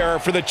room for error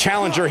for the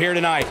challenger here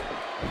tonight.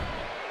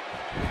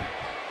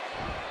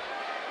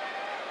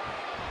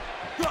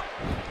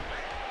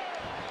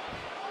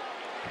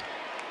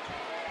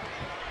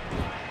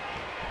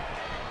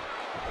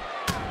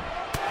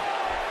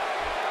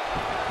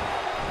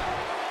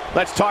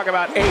 Let's talk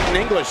about Aiden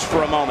English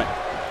for a moment.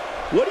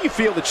 What do you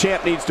feel the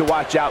champ needs to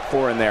watch out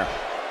for in there?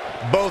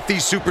 Both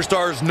these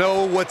superstars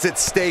know what's at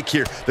stake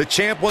here. The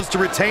champ wants to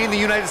retain the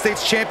United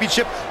States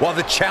Championship, while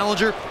the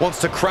challenger wants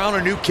to crown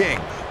a new king.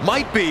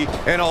 Might be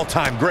an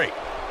all-time great.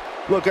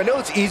 Look, I know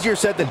it's easier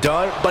said than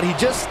done, but he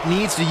just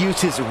needs to use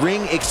his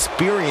ring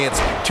experience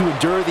to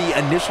endure the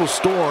initial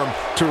storm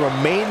to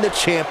remain the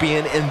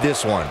champion in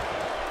this one.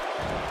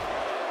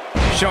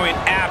 Showing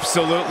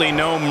absolutely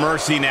no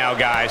mercy now,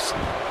 guys.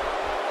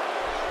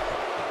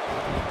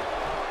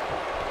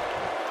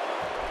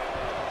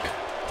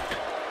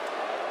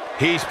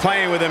 He's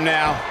playing with him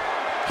now.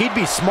 He'd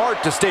be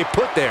smart to stay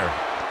put there.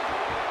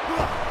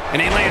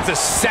 And he lands a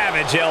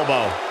savage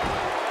elbow.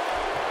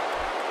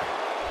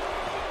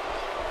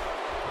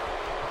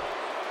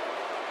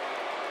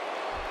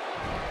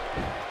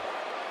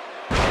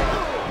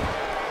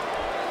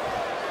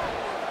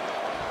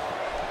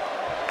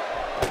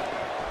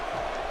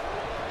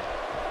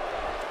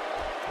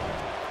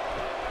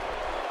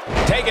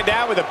 Taken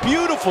down with a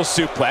beautiful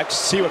suplex.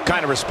 See what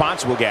kind of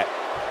response we'll get.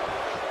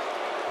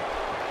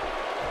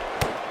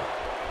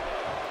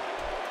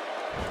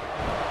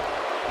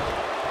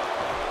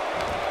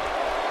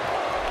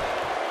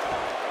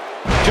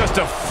 Just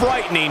a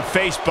frightening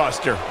face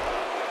buster.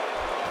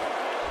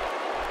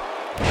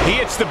 He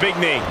hits the big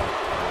knee.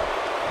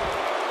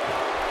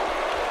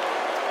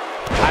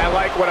 I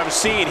like what I'm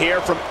seeing here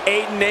from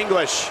Aiden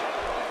English.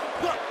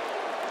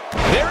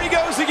 There he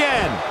goes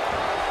again.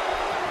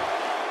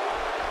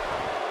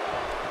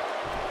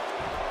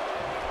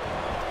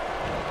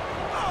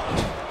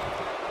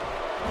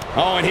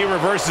 Oh, and he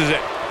reverses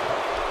it.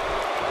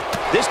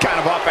 This kind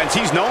of offense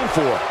he's known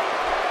for.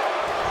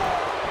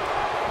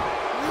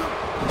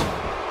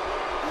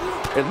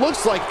 It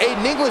looks like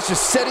Aiden English is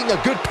setting a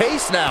good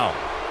pace now.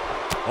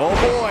 Oh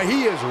boy,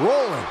 he is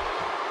rolling.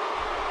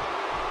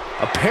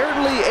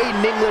 Apparently,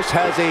 Aiden English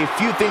has a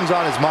few things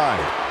on his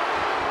mind.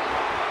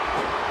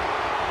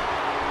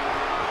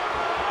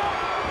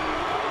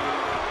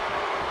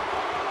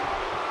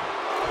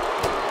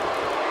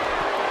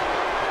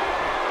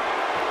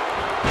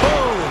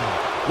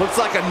 Boom! Looks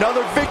like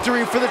another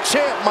victory for the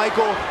champ,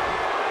 Michael.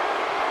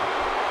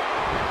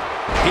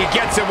 He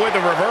gets him with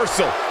a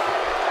reversal.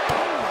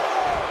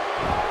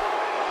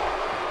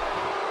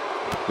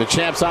 The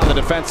champ's on the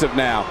defensive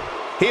now.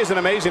 He has an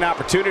amazing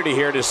opportunity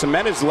here to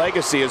cement his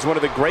legacy as one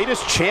of the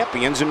greatest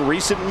champions in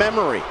recent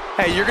memory.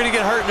 Hey, you're going to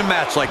get hurt in a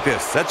match like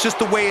this. That's just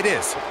the way it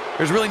is.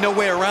 There's really no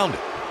way around it.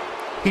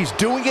 He's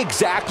doing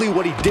exactly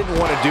what he didn't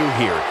want to do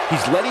here.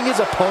 He's letting his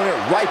opponent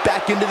right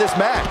back into this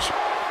match.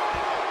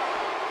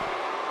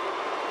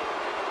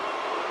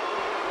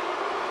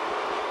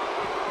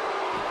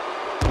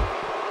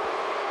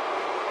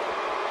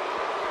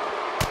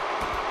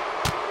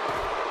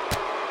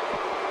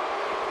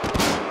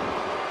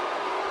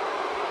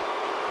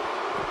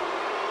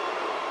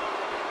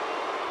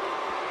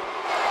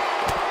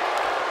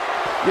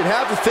 You'd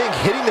have to think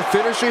hitting the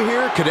finisher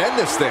here could end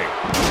this thing.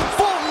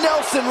 Full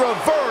Nelson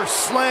reverse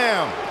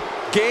slam.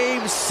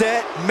 Game,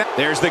 set, match.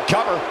 There's the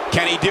cover.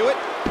 Can he do it?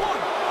 1,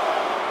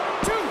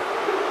 2.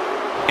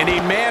 And he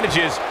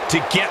manages to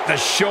get the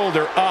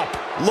shoulder up.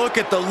 Look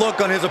at the look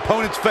on his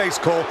opponent's face,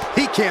 Cole.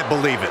 He can't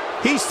believe it.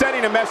 He's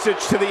sending a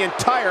message to the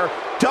entire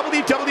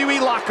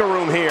WWE locker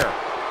room here.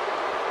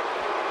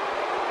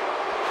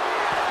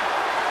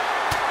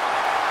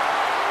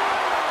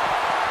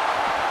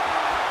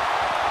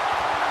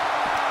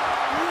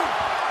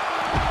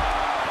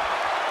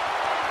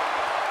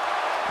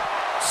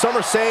 Some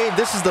are saying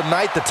this is the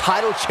night the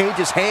title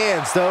changes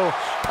hands, though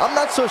I'm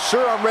not so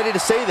sure I'm ready to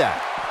say that.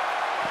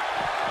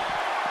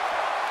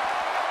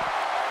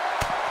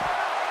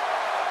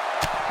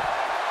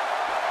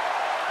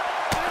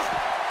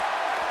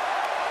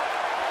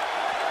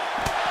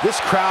 This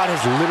crowd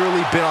has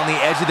literally been on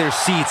the edge of their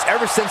seats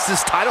ever since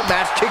this title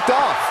match kicked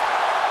off.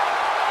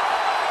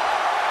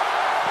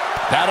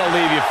 That'll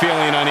leave you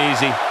feeling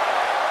uneasy.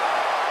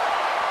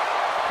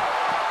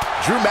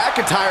 Drew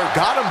McIntyre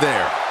got him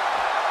there.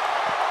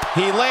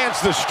 He lands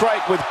the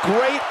strike with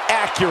great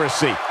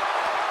accuracy.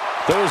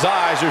 Those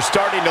eyes are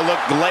starting to look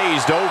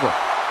glazed over.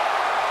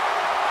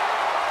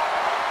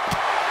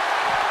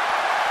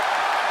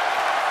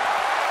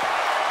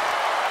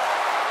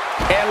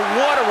 And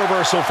what a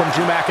reversal from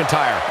Drew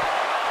McIntyre.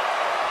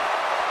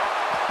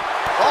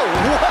 Oh,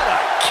 what a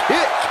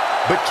kick!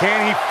 But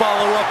can he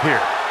follow up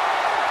here?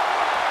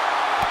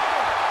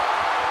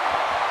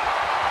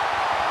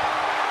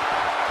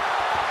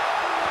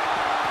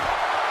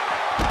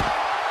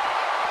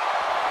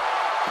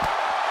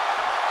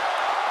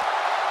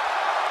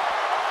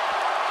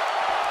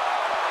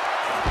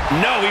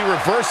 No, he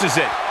reverses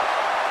it.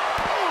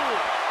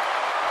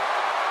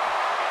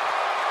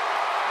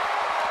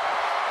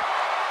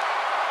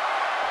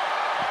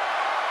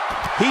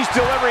 He's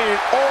delivering an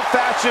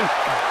old-fashioned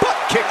butt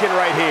kicking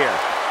right here.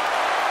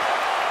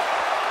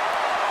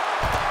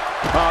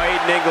 Oh,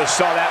 Aiden English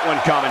saw that one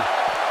coming.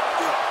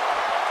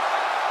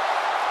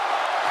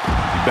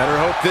 You better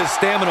hope this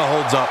stamina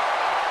holds up.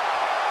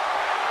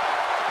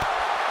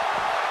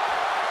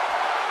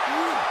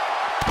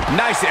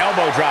 Nice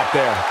elbow drop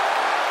there.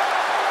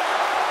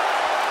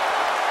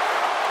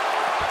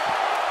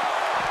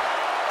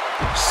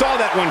 Saw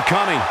that one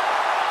coming.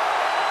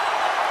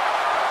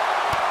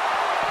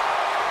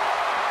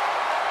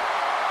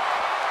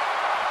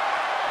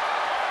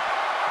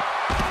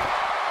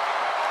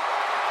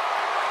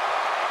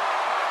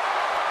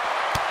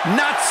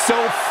 Not so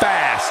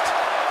fast.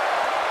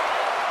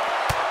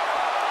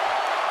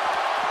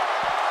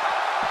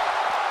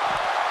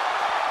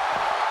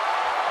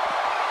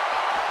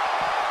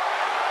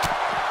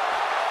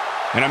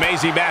 An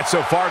amazing match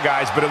so far,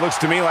 guys, but it looks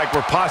to me like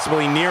we're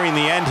possibly nearing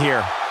the end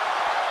here.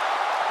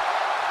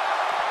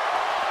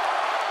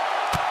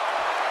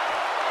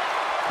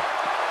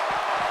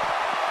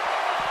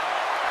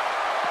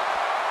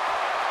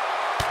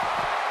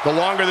 The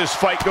longer this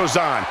fight goes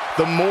on,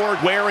 the more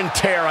wear and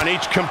tear on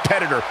each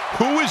competitor.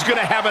 Who is going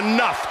to have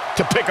enough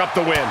to pick up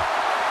the win?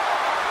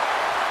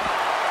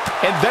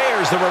 And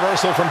there's the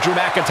reversal from Drew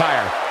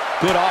McIntyre.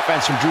 Good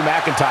offense from Drew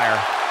McIntyre.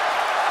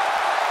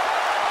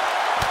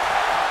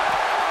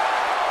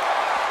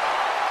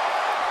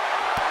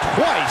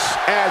 Twice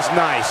as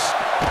nice.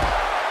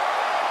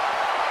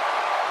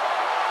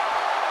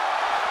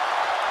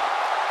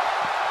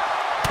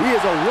 He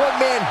is a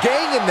one-man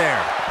gang in there.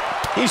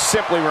 He's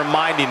simply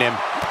reminding him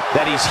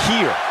that he's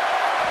here.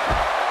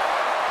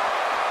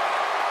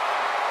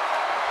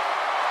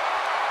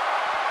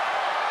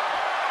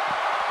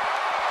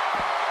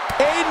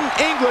 Aiden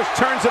English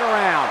turns it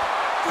around.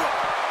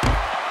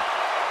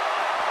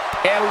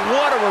 And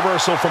what a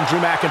reversal from Drew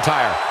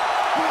McIntyre.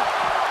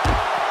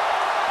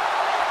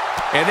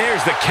 And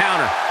there's the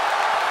counter.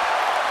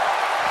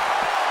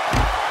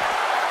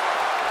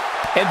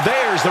 And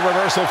there's the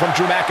reversal from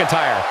Drew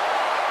McIntyre.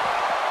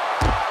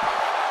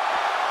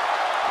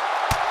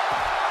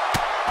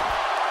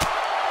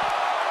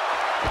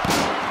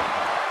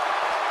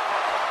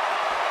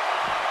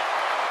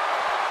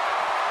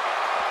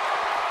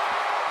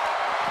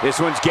 This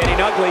one's getting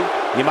ugly.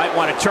 You might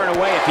want to turn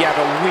away if you have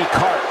a weak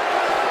heart.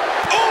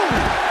 Oh!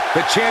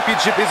 The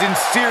championship is in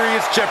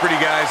serious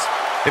jeopardy, guys.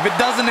 If it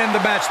doesn't end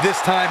the match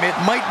this time, it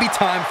might be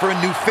time for a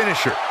new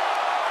finisher.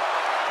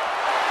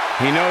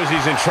 He knows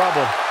he's in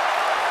trouble.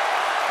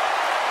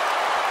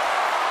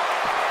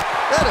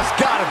 That has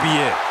got to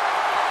be it.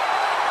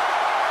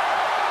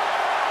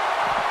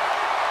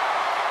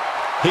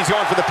 He's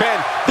going for the pin.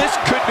 This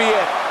could be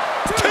it.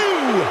 2!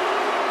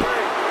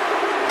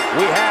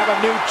 We have a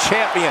new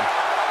champion.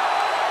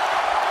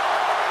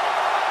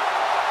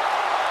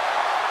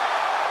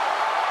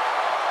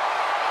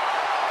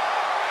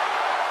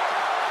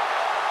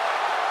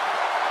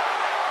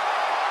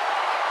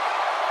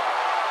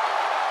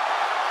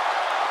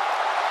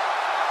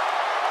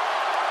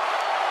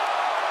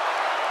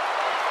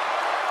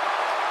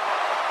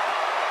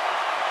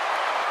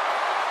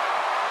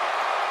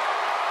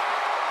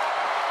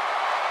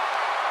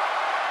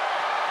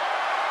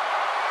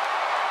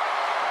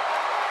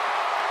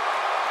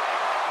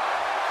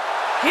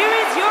 Here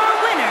is your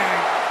winner,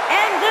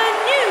 and the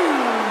new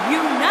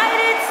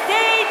United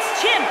States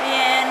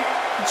Champion,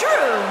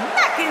 Drew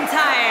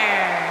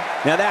McIntyre.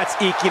 Now that's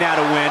eking out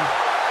a win.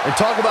 And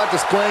talk about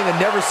displaying a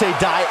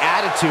never-say-die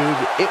attitude.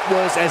 It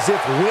was as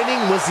if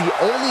winning was the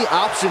only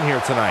option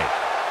here tonight.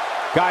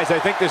 Guys, I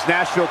think this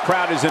Nashville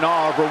crowd is in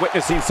awe over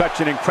witnessing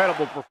such an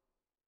incredible performance.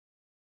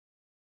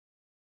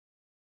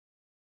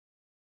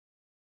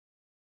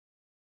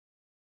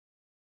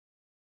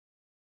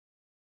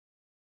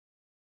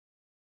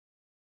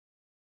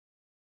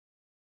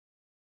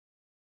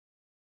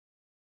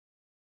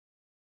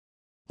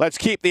 Let's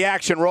keep the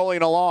action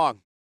rolling along.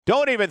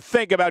 Don't even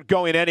think about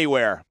going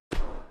anywhere.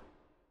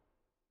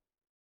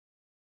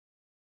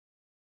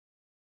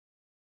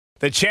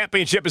 The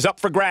championship is up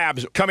for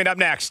grabs. Coming up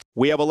next,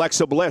 We have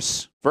Alexa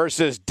Bliss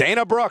versus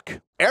Dana Brooke.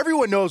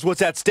 Everyone knows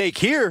what's at stake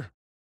here.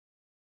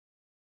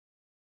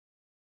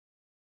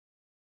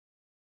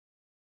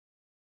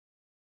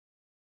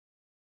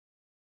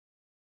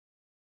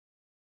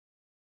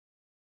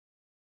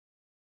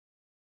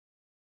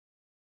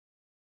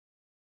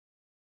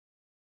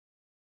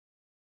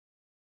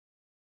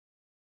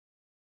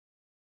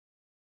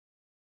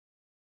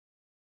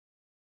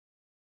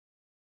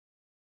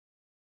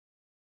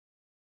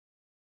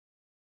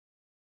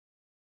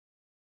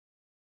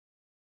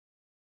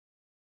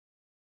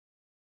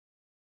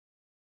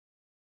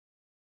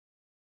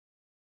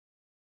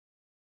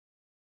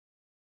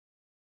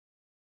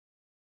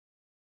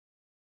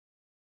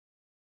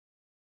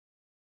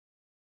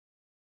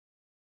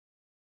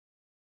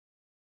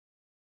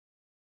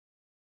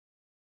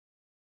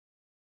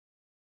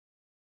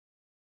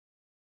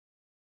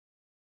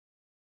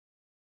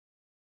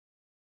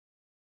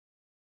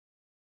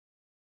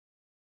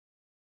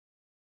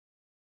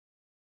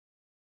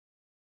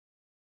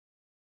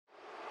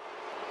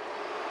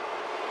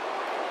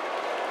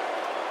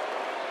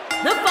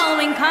 The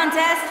following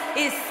contest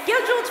is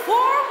scheduled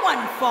for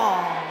one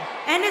fall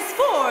and is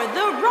for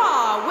the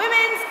Raw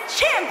Women's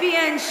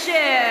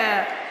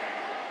Championship.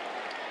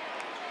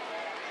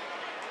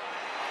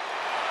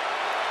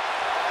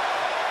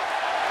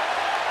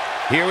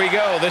 here we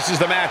go. This is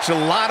the match a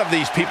lot of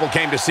these people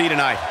came to see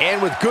tonight.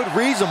 And with good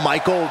reason,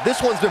 Michael.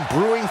 This one's been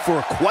brewing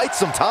for quite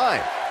some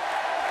time.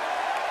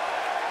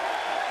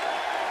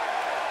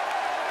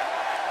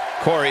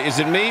 Corey, is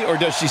it me, or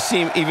does she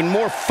seem even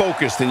more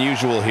focused than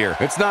usual here?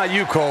 It's not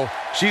you, Cole.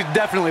 She's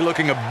definitely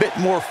looking a bit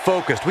more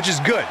focused, which is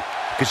good,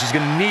 because she's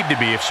going to need to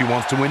be if she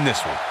wants to win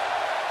this one.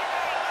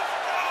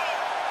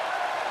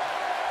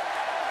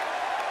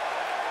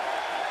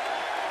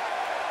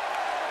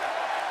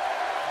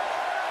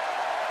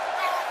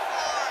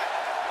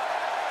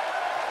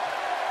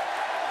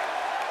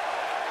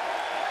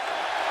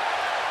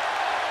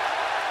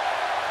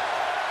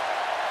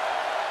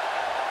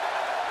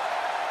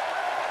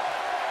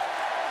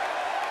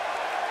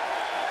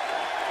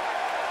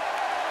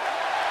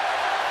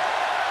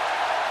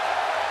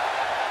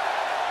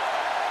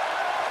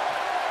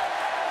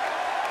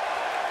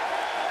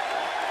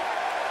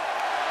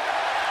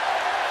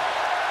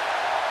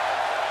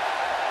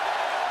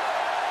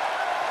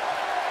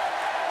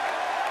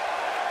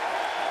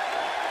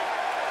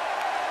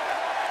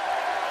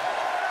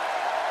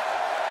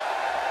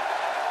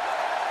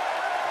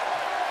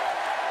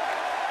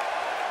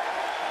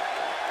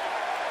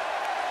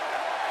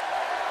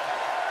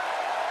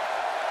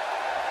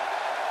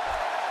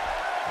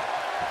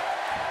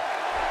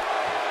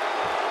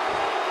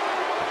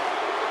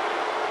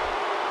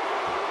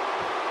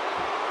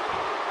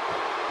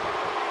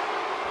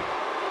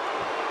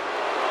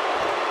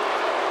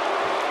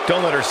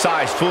 Don't let her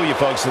size fool you,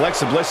 folks.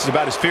 Alexa Bliss is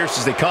about as fierce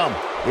as they come.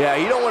 Yeah,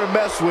 you don't want to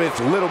mess with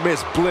Little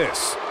Miss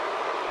Bliss.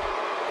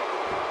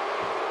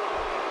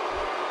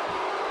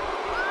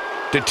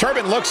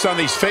 Determined looks on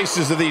these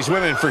faces of these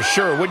women for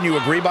sure. Wouldn't you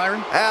agree,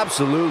 Byron?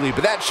 Absolutely,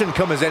 but that shouldn't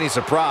come as any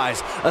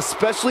surprise,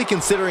 especially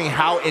considering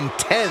how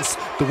intense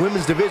the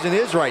women's division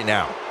is right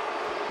now.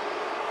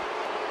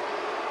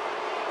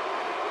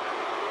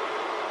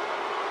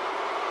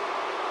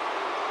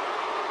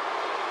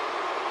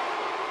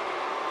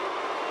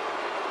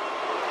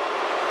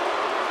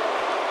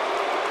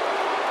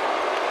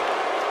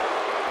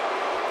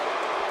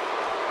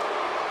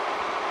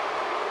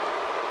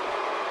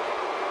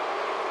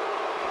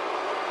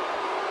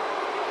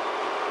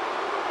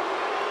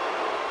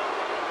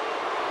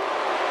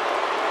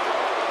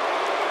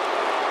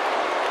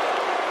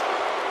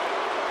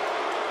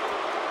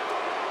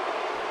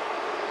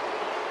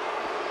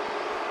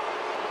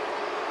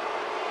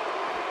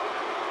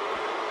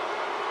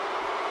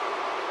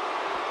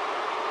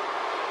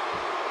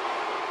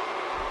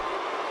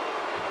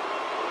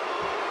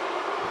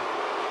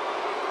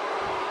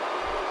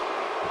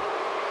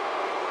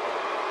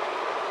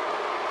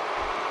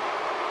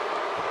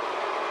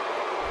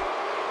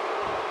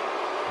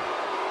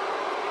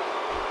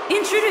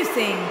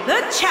 Introducing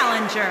the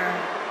challenger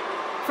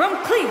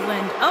from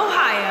Cleveland,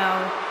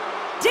 Ohio,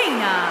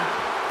 Dana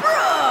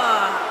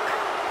Brooke.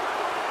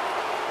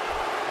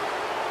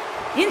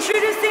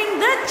 Introducing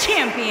the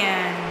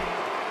champion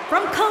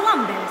from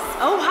Columbus,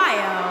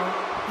 Ohio,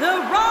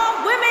 the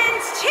Raw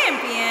Women's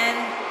Champion,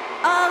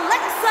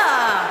 Alexa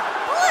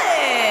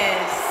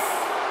Bliss.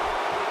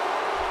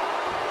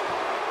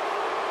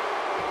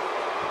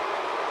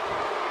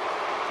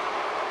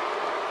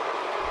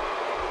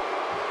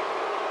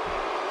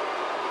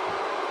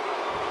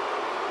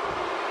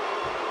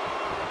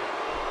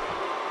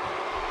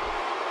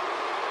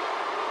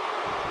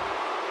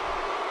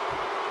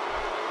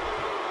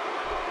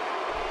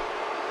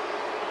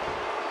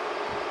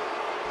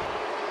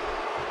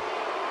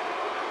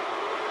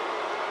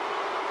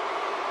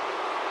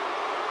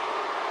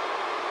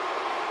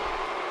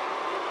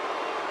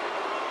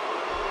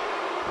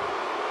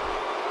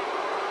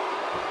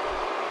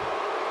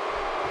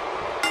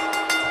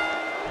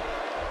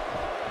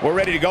 We're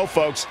ready to go,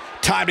 folks.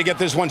 Time to get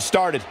this one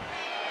started.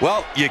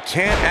 Well, you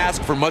can't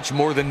ask for much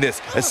more than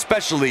this,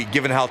 especially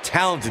given how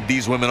talented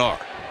these women are.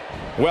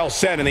 Well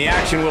said, and the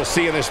action we'll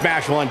see in this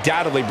match will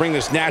undoubtedly bring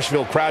this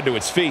Nashville crowd to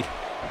its feet.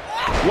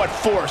 What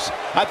force.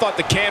 I thought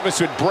the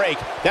canvas would break.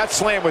 That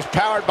slam was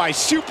powered by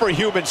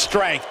superhuman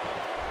strength.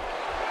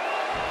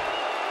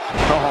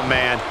 Oh,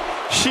 man.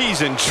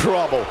 She's in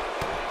trouble.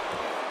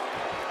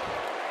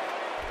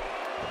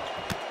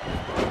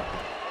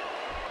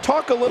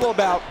 Talk a little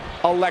about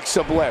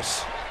Alexa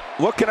Bliss.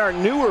 What can our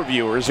newer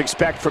viewers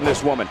expect from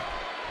this woman?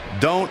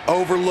 Don't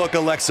overlook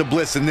Alexa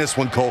Bliss in this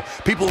one, Cole.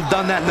 People have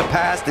done that in the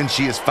past, and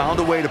she has found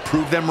a way to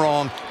prove them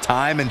wrong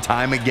time and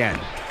time again.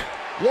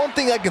 One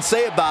thing I can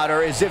say about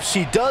her is if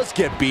she does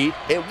get beat,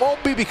 it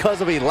won't be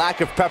because of a lack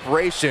of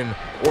preparation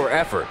or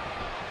effort.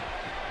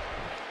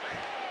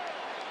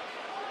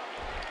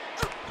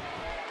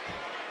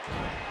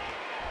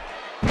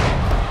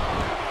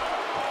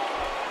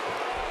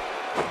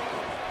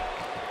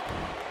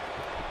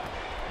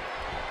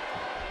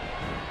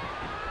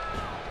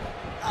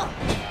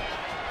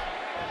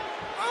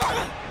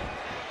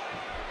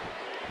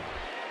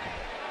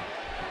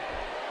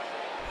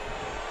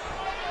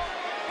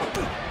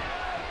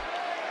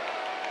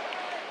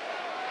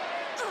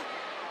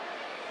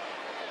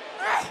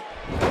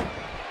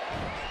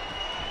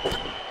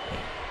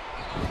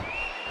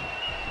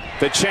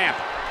 The champ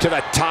to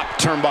the top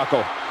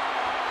turnbuckle.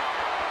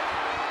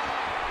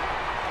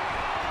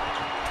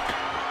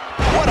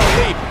 What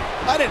a leap.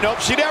 I didn't know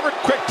she'd ever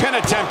quick pin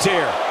attempt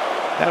here.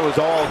 That was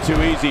all too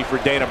easy for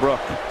Dana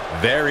Brooke.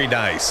 Very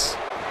nice.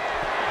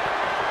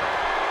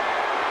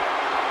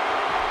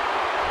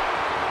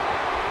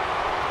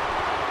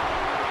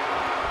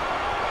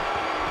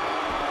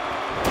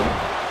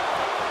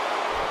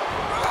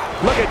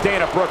 Look at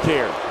Dana Brooke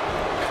here.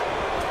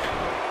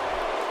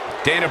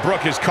 Dana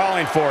Brooke is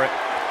calling for it.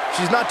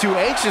 She's not too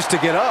anxious to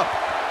get up.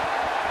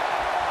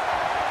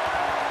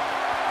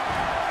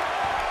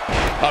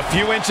 A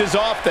few inches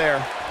off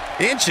there.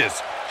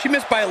 Inches? She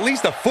missed by at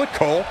least a foot,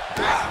 Cole.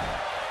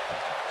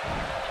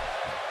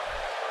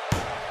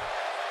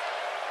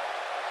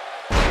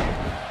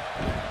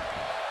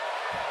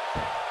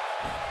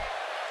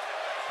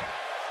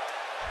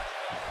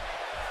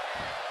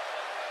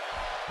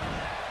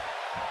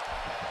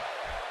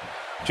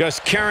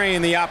 Just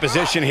carrying the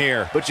opposition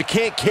here. But you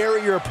can't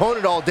carry your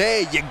opponent all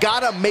day. You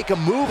gotta make a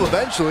move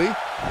eventually.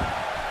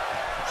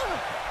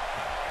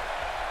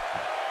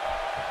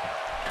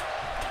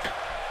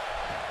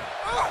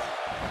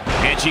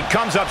 And she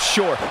comes up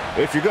short.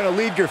 If you're gonna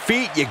leave your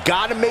feet, you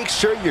gotta make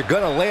sure you're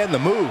gonna land the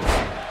move.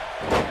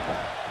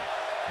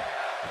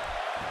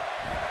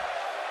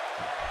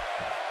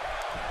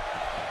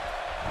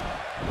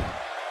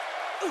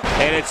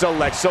 And it's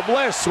Alexa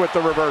Bliss with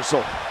the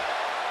reversal.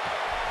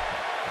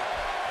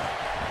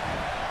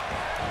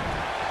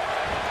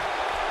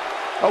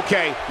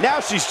 Okay, now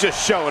she's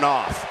just showing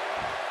off.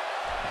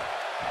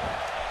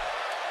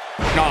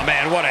 Oh,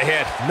 man, what a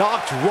hit.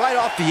 Knocked right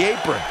off the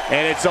apron.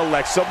 And it's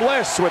Alexa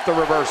Bliss with the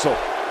reversal.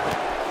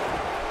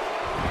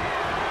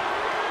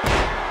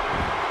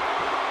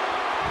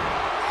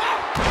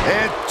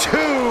 And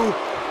 2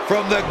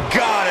 from the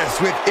Goddess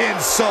with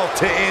insult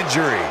to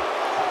injury.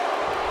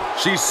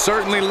 She's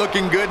certainly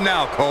looking good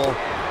now, Cole.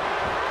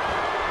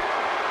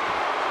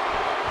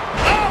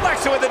 Oh,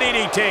 Alexa with an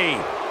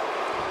DDT.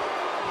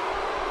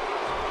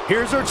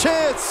 Here's her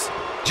chance.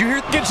 Did you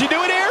hear? Can she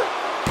do it here?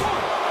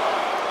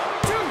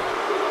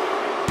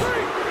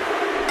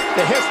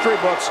 The history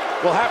books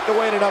will have to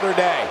wait another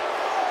day.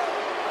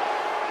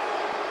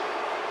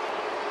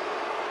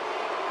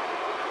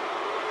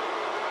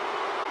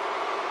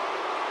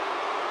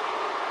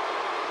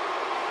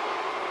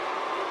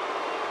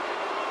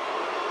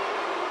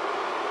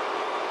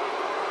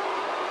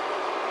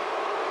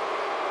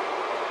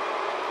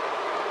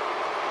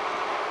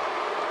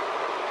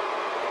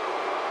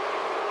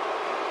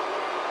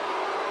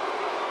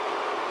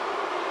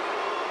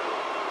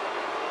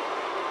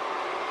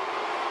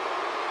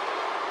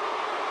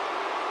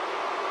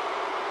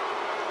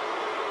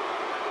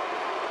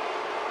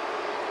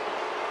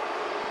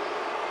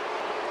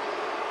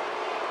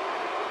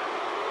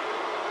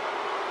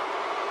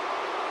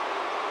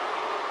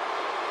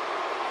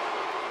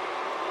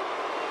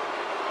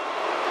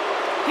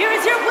 Here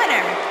is your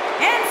winner,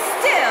 and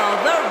still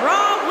the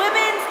Raw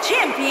Women's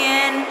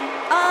Champion,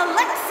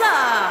 Alexa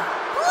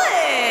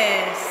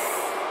Bliss.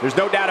 There's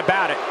no doubt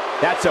about it.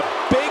 That's a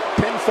big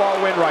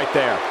pinfall win right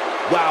there.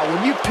 Wow,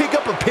 when you pick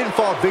up a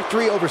pinfall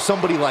victory over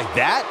somebody like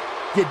that,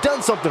 you've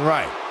done something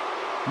right.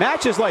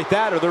 Matches like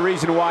that are the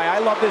reason why I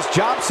love this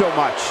job so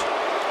much.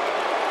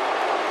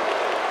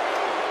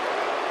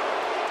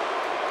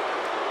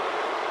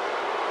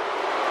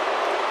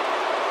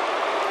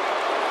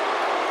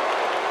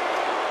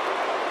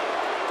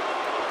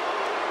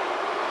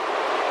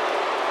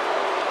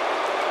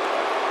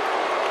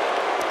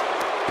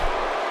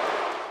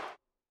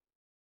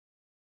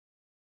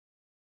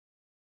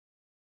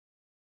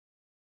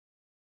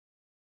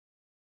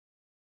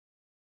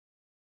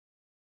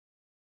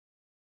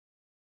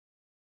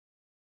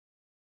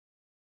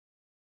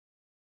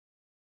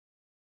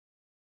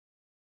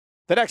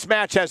 The next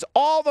match has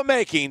all the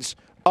makings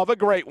of a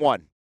great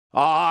one.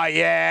 Ah,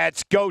 yeah,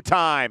 it's go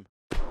time.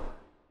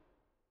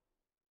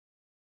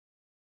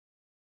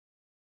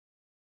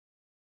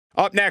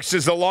 Up next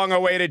is the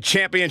long-awaited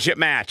championship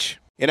match.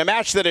 In a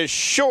match that is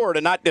sure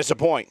to not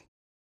disappoint.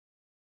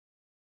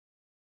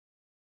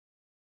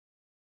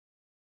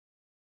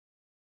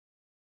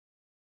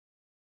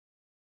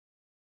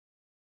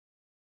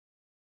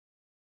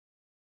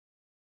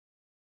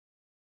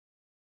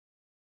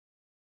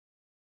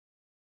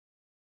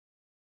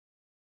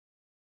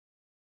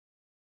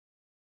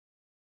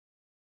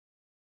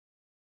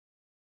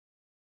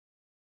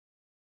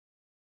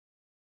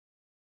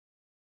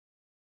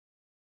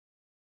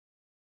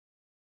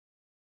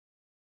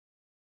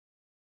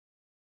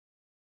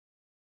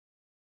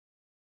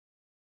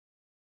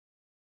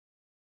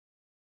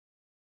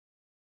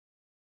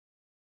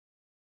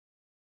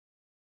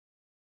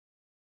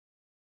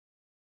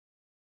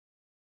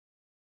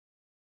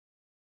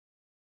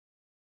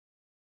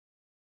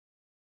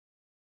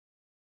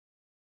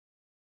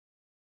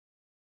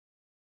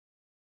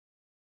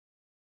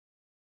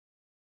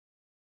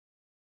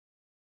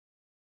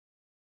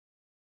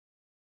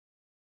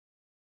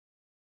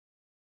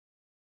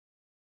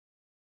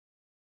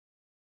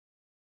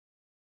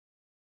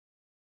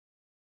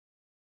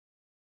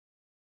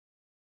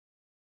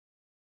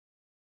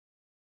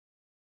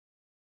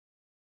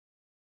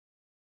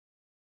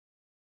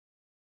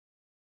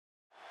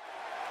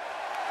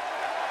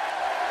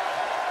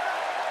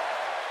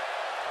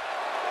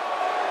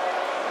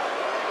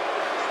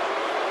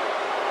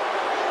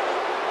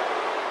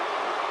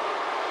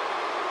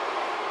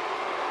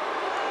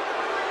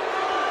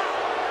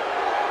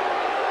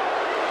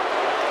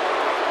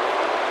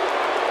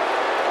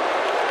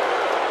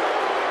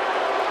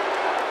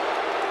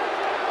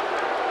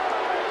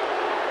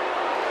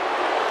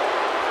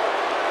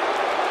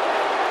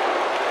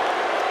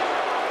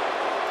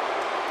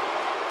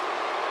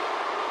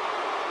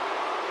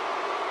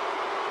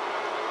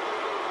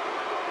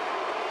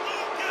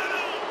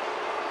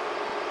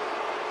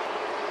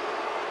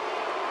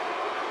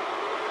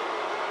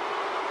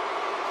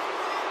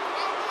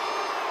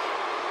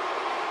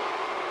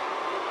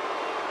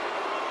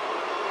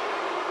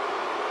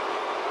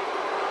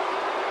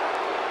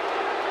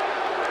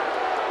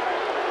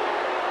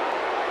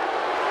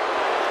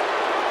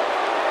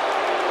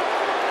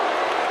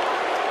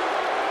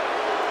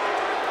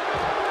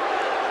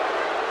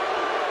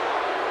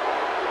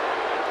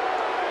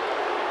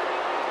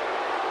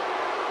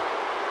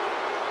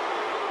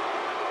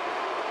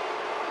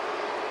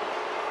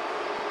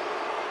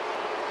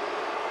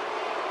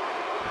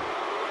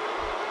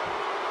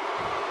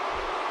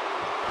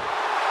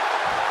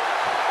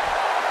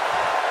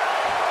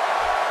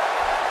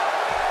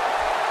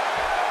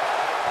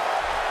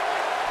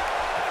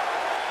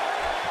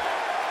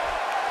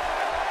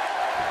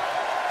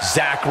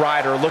 Zack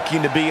Ryder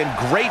looking to be in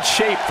great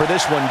shape for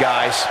this one,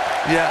 guys.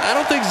 Yeah, I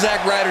don't think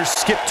Zack Ryder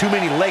skipped too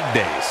many leg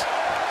days.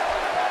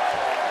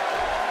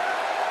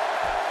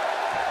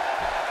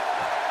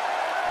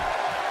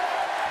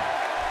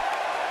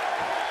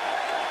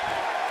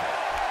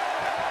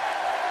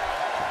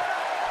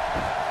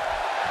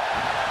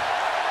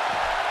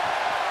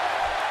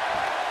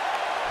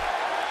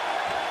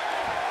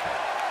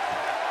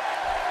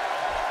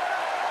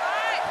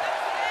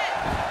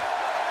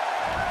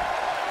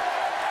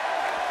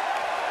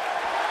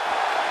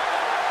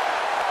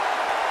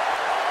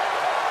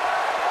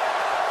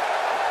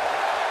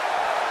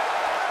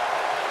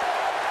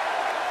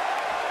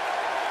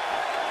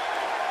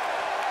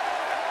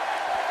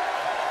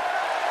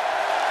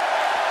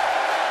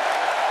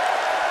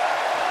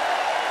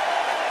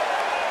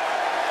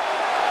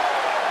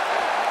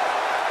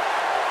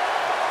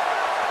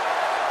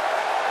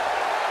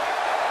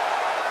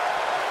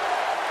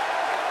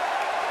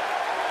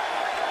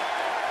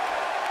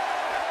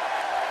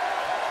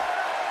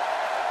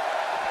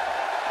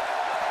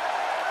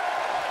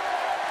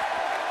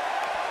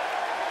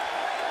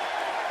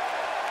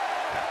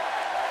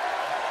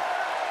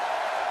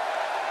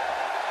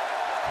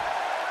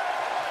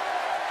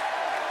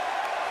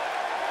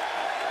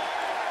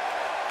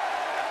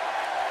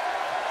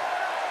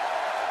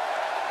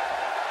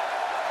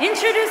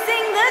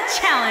 Introducing the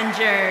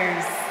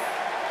challengers.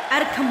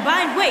 At a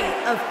combined weight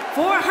of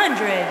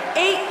 408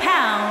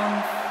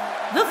 pounds,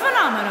 the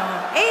phenomenal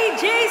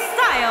AJ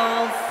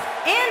Styles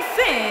and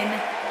Finn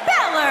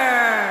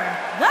Balor,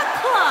 the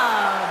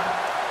Club.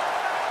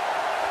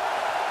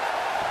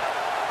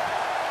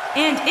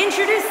 And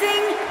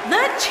introducing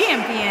the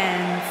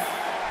champions.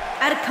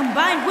 At a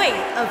combined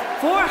weight of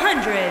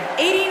 489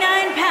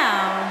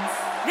 pounds,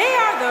 they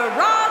are the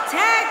Raw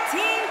Tag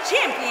Team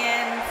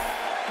Champions,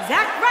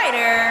 Zack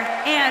Ryder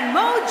and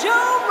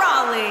Mojo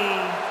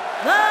Rawley,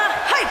 the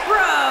Hype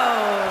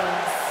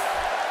Bros.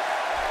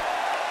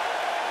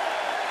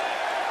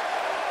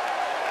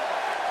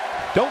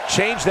 Don't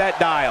change that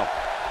dial.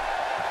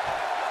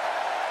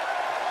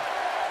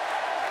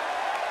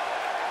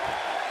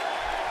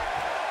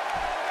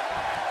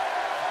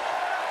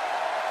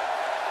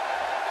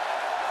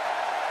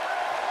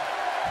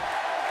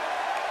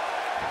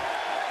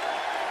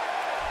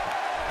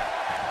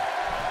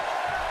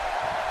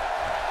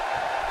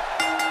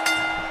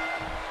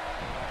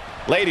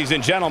 Ladies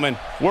and gentlemen,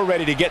 we're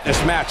ready to get this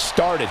match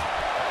started.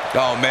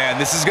 Oh man,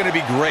 this is gonna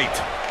be great.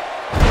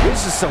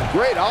 This is some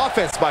great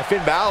offense by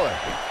Finn Balor.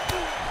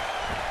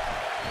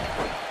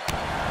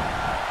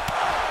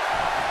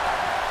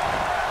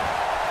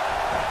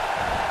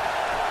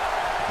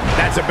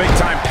 That's a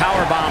big-time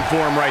powerbomb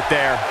for him right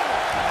there.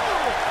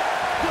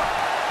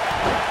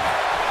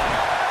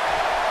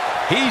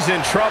 He's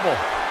in trouble.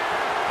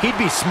 He'd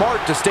be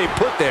smart to stay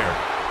put there.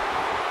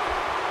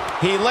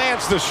 He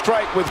lands the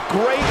strike with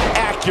great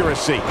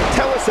accuracy.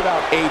 Tell us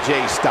about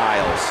AJ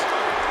Styles.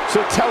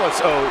 So tell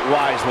us, oh,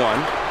 wise one,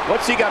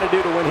 what's he got to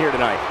do to win here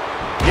tonight?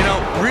 You know,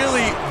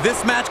 really,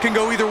 this match can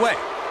go either way.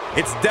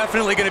 It's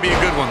definitely going to be a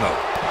good one, though.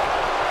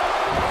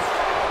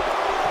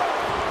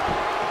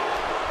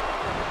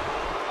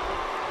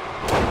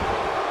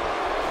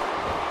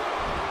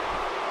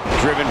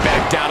 Driven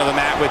back down to the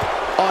mat with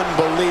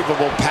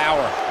unbelievable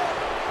power.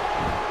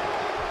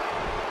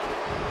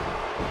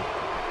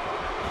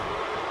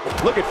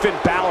 Look at Finn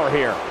Balor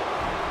here.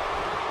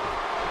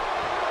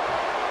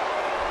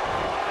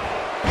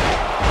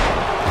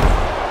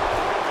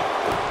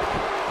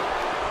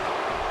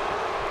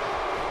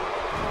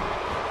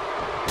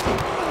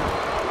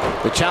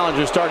 The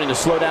challenger's starting to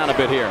slow down a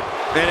bit here.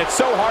 And it's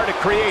so hard to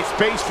create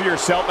space for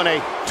yourself in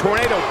a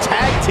tornado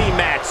tag team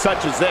match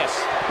such as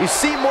this. You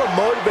seem more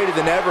motivated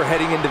than ever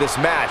heading into this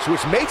match,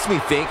 which makes me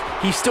think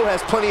he still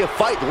has plenty of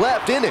fight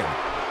left in him.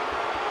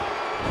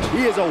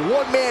 He is a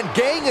one-man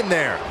gang in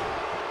there.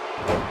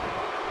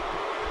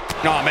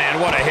 Oh man,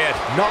 what a hit.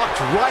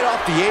 Knocked right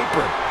off the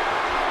apron.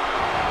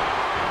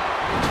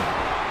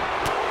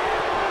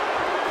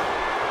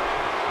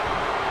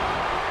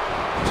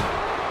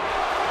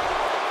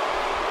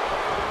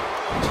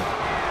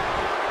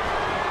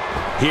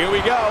 Here we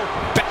go.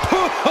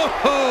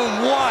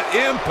 What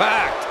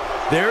impact!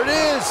 There it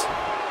is.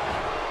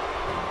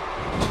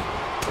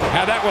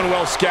 Had that one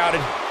well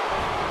scouted.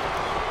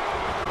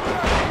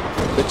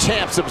 The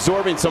champ's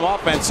absorbing some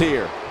offense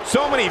here.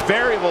 So many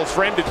variables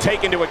for him to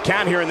take into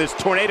account here in this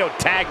tornado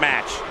tag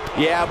match.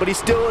 Yeah, but he's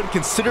still in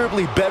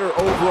considerably better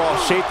overall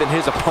shape than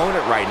his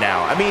opponent right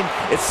now. I mean,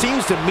 it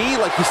seems to me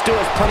like he still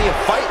has plenty of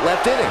fight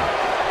left in him.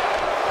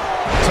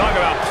 Talk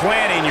about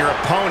planning your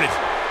opponent.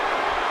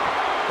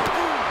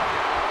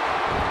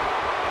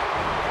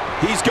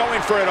 He's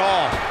going for it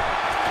all.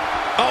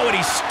 Oh, and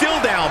he's still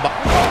down.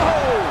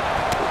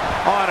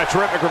 Oh! On a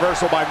terrific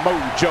reversal by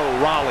Mojo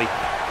Rawley.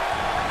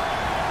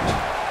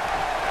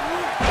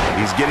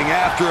 He's getting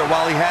after it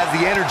while he has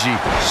the energy.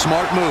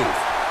 Smart move.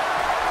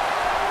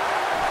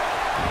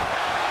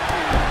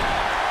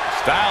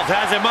 Styles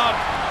has him up.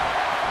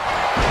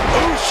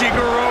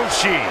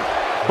 Ushigoroshi.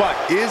 But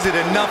is it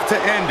enough to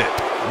end it?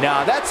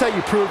 Now that's how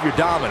you prove your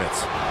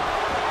dominance.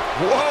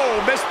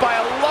 Whoa, missed by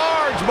a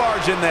large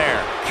margin there.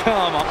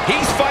 Come on.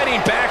 He's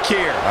fighting back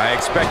here. I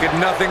expected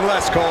nothing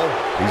less, Cole.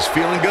 He's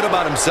feeling good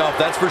about himself,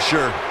 that's for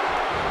sure.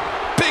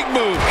 Big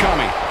move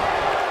coming.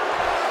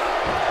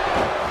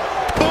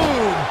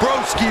 Boom,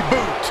 broski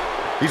boot.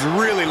 He's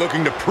really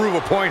looking to prove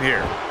a point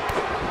here.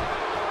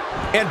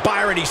 And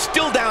Byron, he's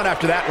still down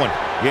after that one.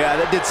 Yeah,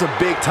 that did some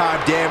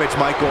big-time damage,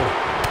 Michael.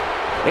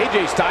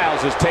 AJ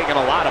Styles has taken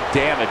a lot of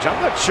damage.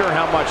 I'm not sure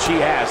how much he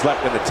has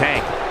left in the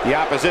tank. The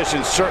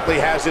opposition certainly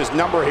has his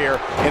number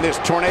here in this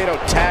Tornado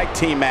Tag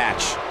Team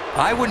match.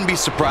 I wouldn't be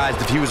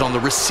surprised if he was on the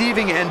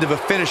receiving end of a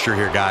finisher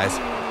here, guys.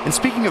 And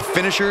speaking of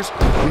finishers,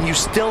 when you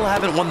still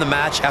haven't won the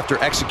match after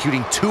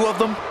executing 2 of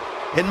them,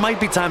 it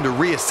might be time to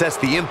reassess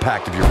the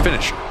impact of your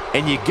finisher.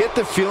 And you get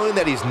the feeling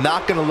that he's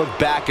not going to look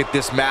back at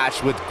this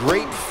match with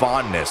great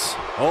fondness.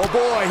 Oh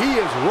boy, he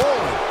is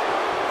rolling.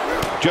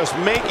 Just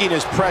making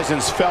his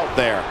presence felt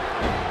there.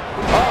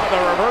 Oh, the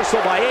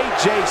reversal by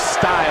AJ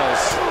Styles.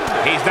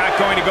 He's not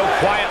going to go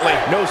quietly.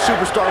 No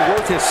superstar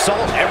worth his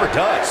salt ever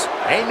does.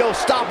 Ain't no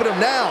stopping him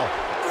now.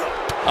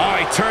 Oh,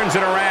 he turns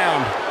it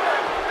around.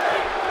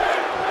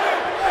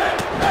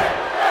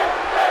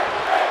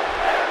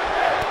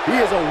 He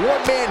is a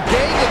one-man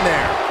gang in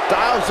there.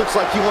 Styles looks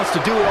like he wants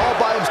to do it all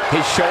by himself.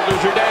 His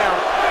shoulders are down.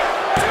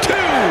 2.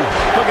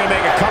 Looking to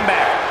make a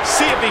comeback.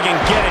 See if he can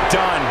get it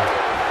done.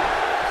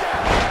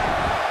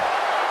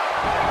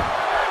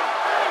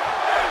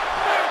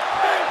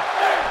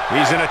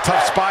 He's in a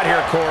tough spot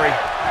here, Corey.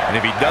 And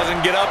if he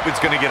doesn't get up,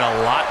 it's going to get a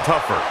lot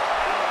tougher.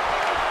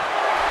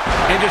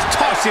 And just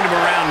tossing him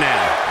around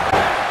now.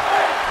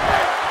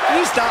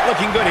 He's not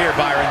looking good here,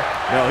 Byron.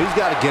 No, he's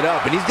got to get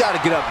up, and he's got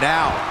to get up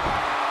now.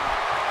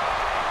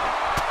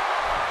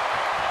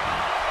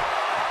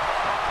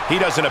 He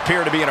doesn't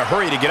appear to be in a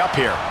hurry to get up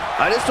here.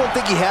 I just don't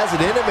think he has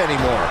it in him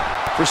anymore.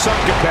 For some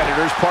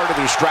competitors, part of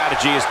their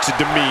strategy is to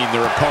demean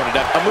their opponent.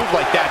 A move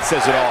like that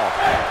says it all.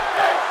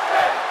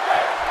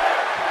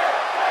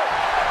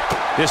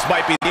 This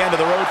might be the end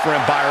of the road for him,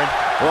 Byron.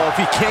 Well, if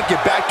he can't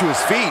get back to his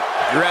feet,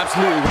 you're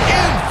absolutely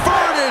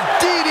inverted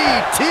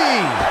DDT.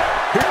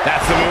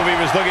 That's the move he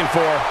was looking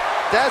for.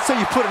 That's how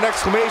you put an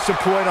exclamation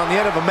point on the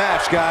end of a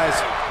match, guys.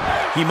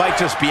 He might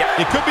just be,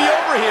 it could be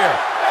over here.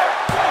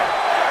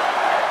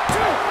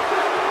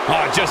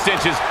 Oh, just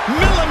inches,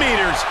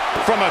 millimeters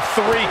from a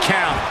 3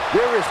 count.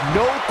 There is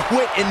no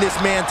quit in this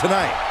man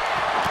tonight.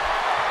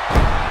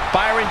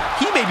 Byron,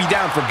 he may be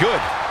down for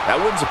good. That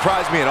wouldn't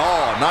surprise me at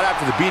all, not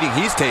after the beating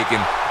he's taken.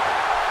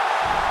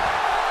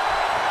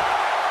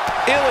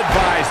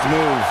 Ill-advised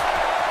move.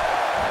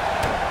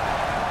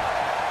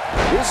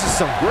 This is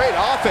some great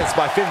offense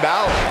by Finn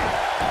Balor.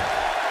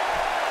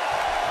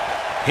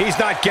 He's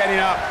not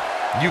getting up.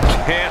 You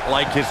can't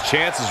like his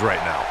chances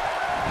right now.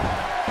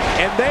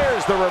 And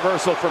there's the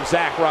reversal from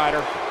Zack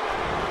Ryder.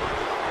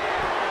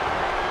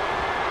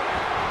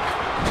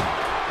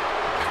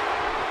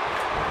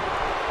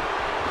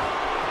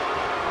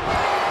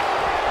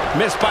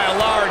 Missed by a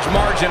large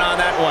margin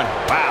on that one.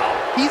 Wow,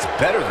 he's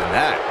better than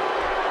that.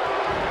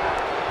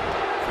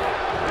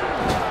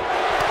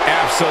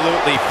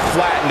 Absolutely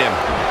flattened him.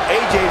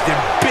 AJ's in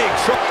big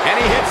trouble. And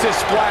he hits his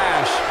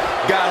splash.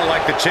 Gotta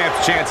like the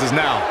champ's chances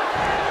now.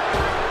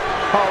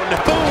 Oh, no.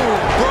 Boom,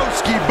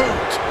 broski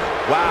boot.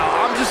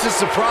 Wow, I'm just as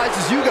surprised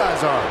as you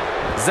guys are.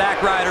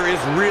 Zack Ryder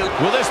is real.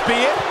 Will this be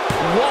it?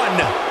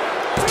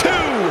 1, 2.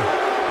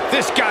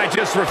 This guy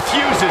just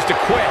refuses to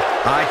quit.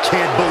 I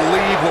can't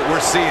believe what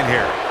we're seeing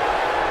here.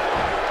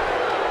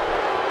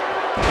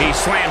 He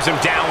slams him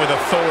down with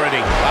authority.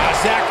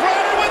 Zack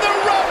Ryder with a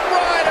Rough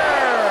Rider.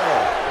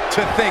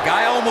 To think,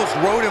 I almost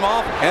wrote him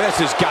off. And this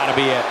has got to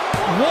be it.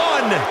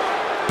 1,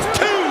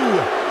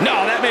 2.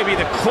 No, that may be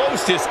the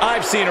closest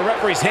I've seen a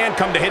referee's hand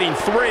come to hitting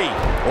 3.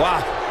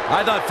 Wow,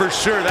 I thought for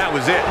sure that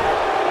was it.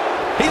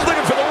 He's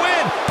looking for the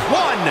win.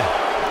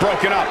 1.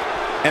 Broken up.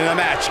 And the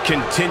match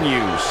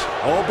continues.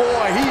 Oh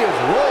boy, he is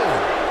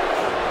rolling.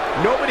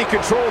 Nobody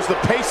controls the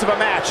pace of a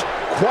match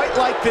quite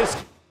like this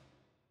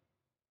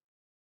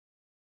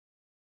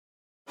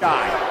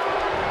guy.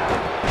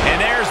 And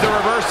there's the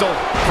reversal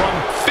from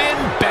Finn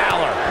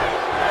Balor.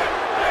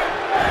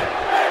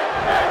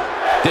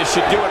 This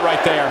should do it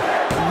right there.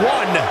 1,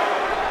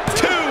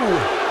 2.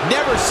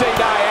 Never say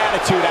die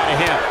attitude out of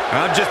him.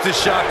 I'm just as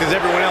shocked as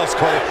everyone else,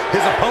 Cole,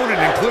 his opponent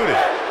included.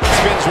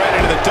 Spins right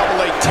into the double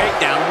leg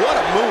takedown. What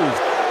a move.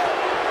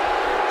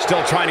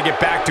 Still trying to get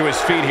back to his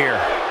feet here.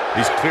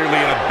 He's clearly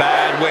in a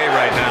bad way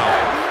right now.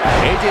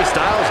 AJ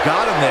Styles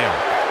got him there.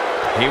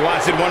 He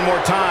wants it one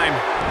more time.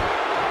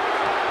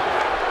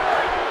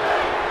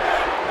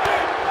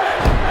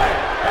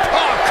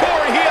 Oh,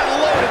 Corey, he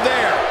unloaded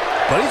there.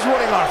 But he's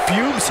running on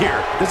fumes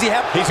here. Does he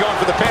have... He's going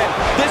for the pin.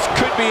 This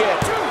could be it.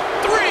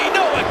 3,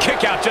 no, a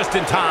kick out just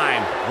in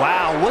time.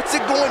 Wow, what's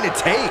it going to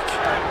take?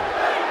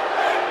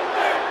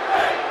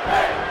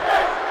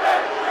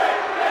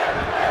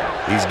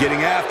 He's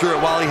getting after it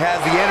while he has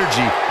the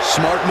energy.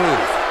 Smart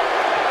move.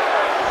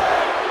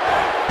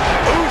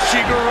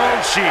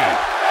 Ushigoroshi.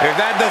 If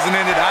that doesn't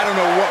end it, I don't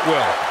know what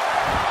will.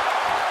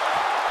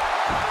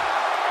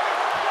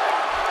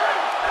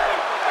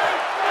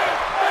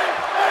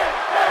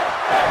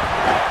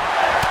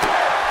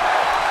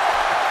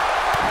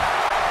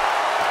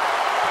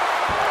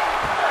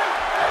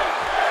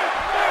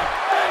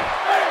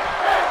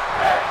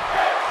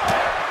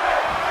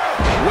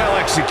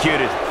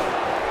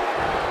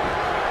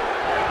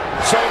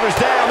 shoulders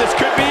down. This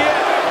could be it.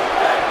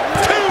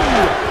 2!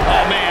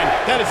 Oh, man,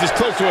 that is as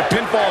close to a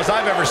pinfall as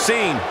I've ever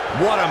seen.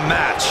 What a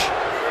match.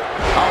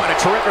 Oh, and a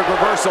terrific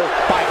reversal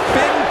by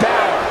Finn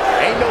Balor.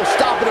 Ain't no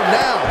stopping him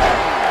now.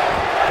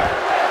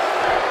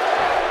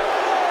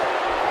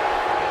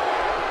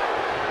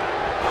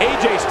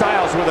 AJ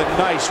Styles with a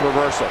nice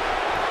reversal.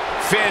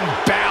 Finn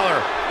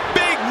Balor,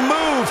 big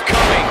move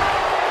coming.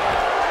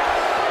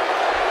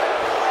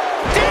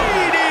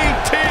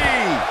 DDT!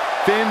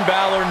 Finn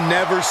Balor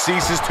never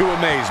ceases to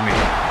amaze me.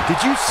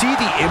 Did you see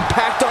the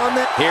impact on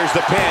that? Here's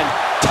the pin,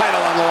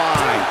 title on the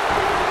line.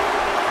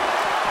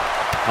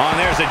 Oh, and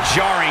there's a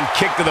jarring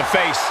kick to the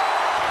face.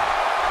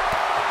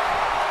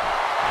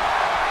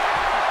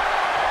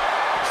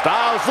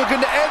 Styles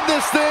looking to end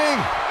this thing.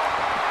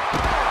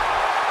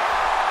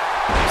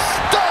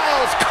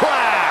 Styles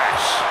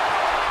clash.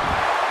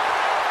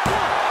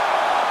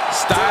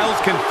 Styles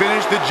can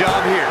finish the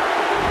job here.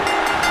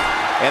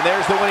 And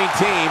there's the winning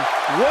team.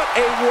 What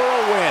a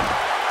whirlwind.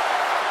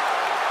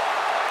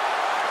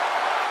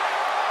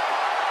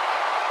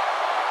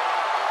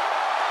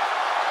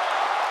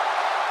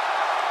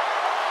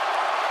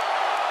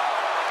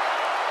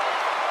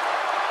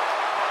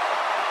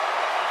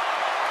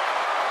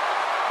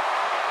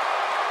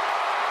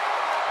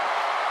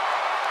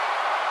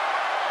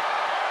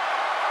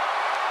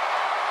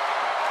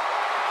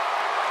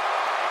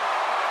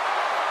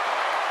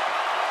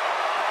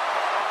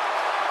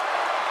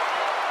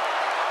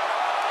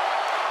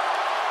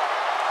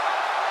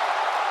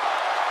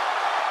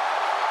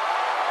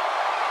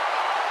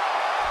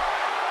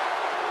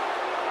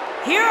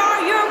 Here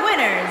are your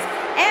winners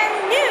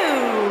and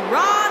new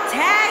Raw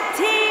Tag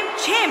Team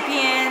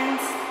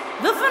Champions,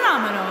 the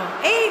phenomenal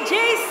AJ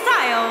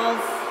Styles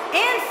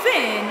and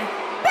Finn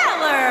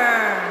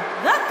Balor,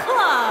 the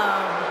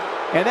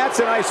Club. And that's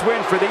a nice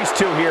win for these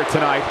two here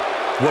tonight.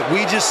 What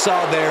we just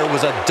saw there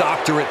was a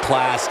doctorate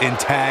class in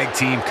tag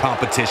team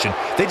competition.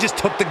 They just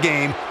took the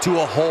game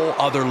to a whole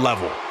other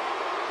level.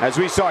 As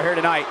we saw here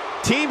tonight,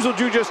 teams will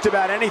do just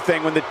about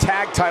anything when the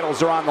tag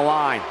titles are on the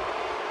line.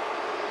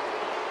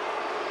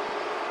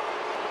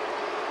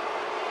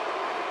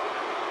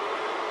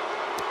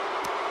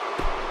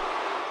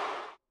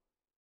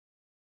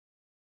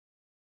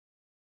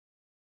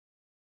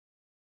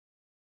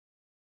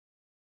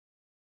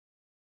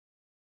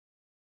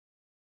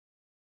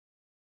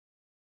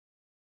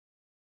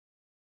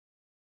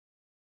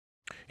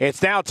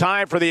 It's now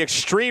time for the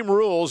Extreme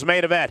Rules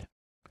main event.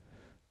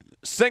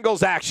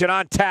 Singles action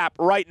on tap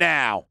right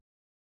now.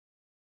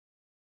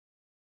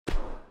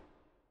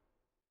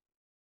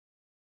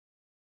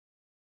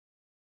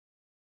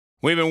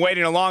 We've been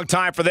waiting a long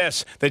time for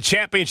this. The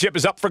championship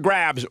is up for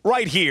grabs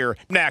right here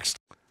next.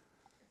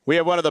 We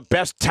have one of the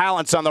best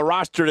talents on the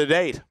roster to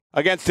date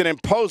against an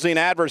imposing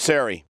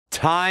adversary.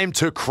 Time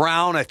to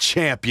crown a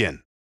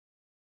champion.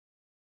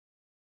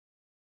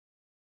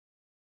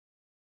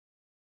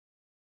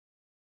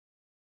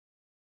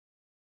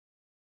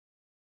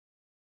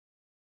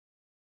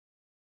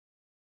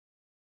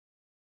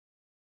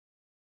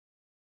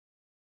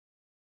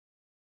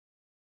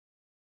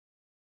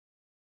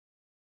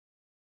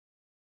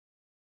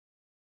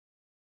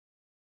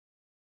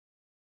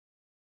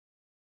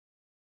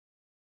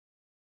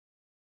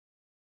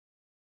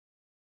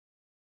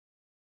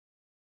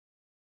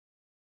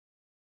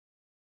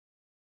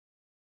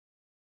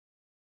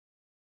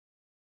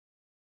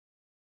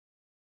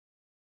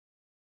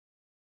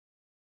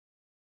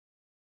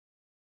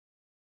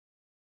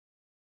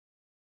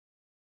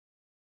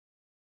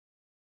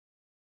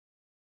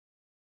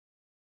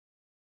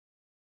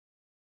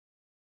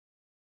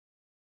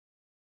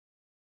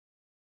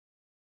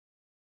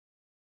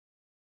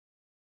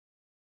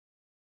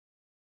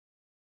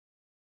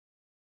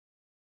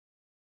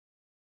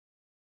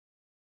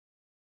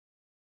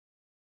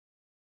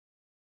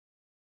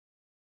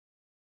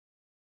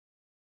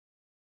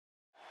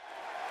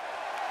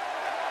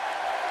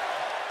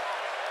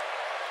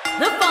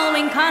 The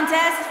following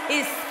contest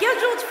is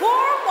scheduled for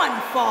one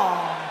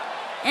fall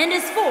and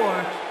is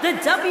for the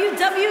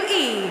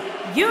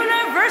WWE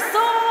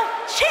Universal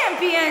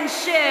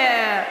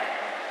Championship.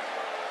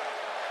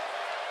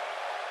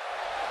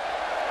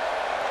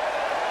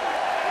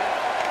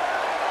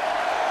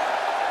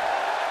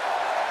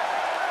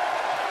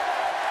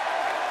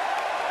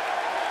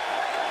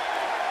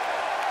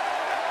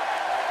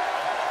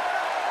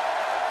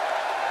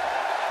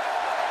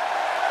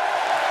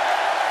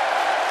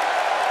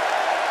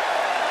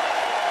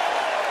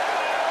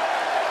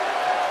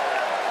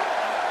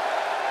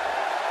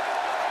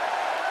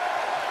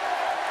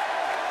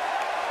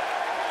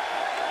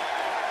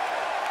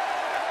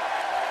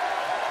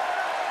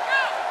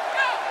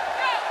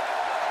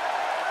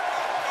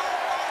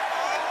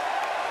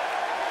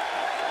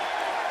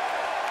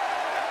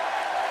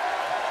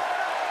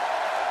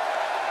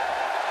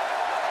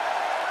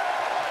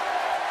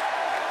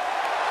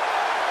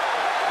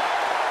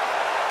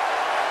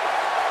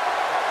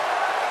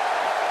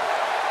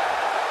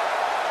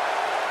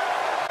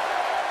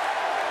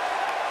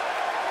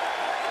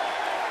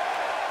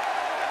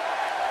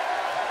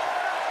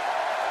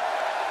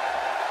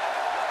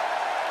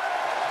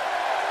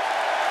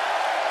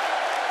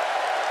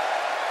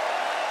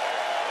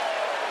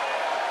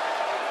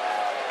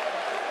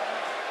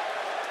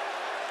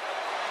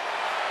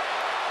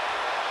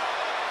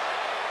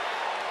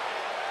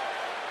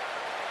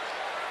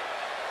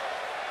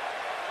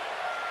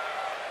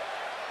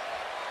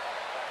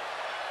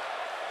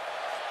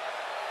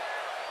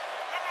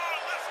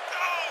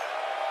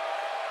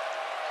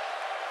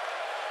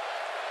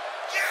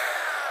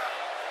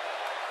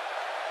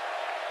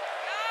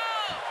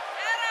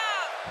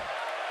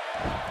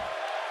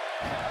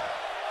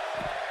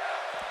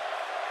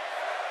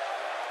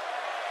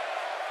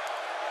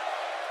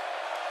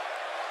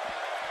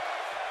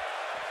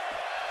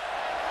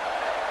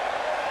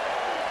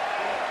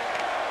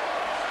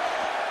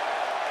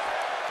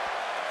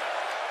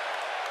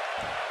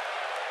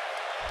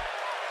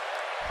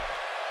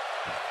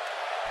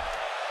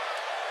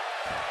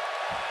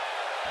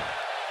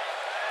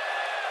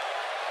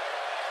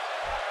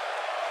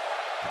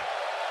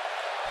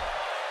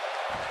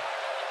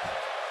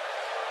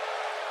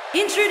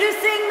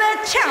 Introducing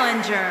the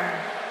challenger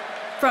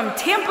from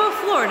Tampa,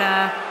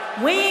 Florida,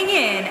 weighing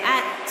in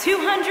at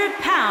 200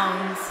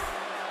 pounds,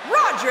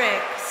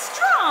 Roderick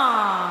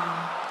Strong.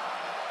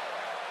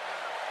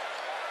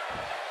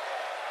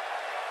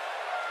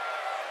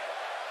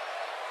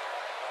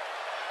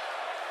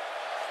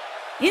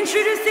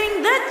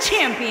 Introducing the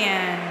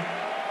champion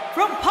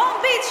from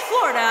Palm Beach,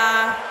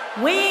 Florida,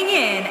 weighing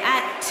in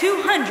at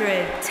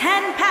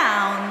 210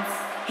 pounds,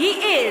 he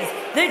is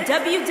the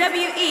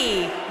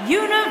WWE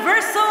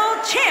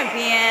Universal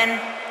Champion,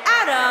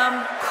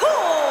 Adam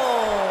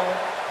Cole.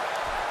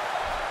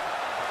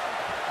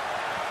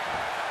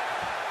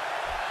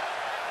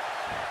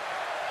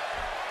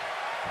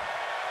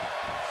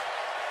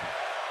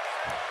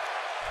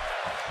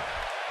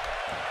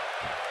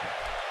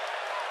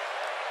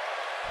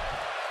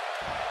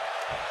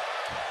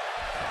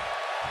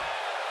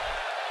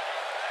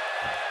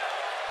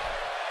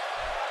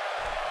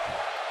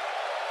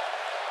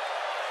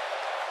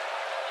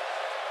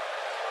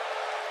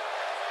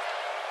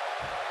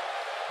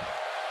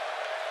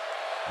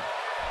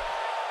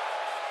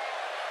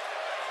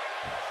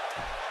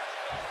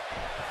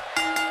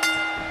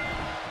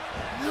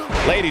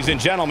 Ladies and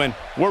gentlemen,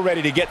 we're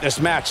ready to get this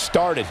match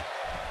started.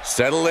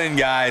 Settle in,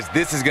 guys.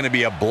 This is going to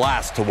be a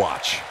blast to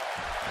watch.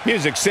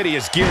 Music City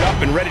is geared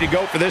up and ready to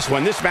go for this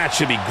one. This match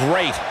should be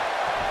great.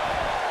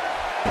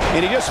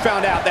 And he just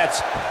found out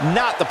that's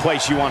not the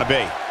place you want to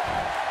be.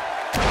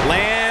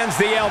 Lands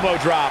the elbow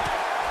drop.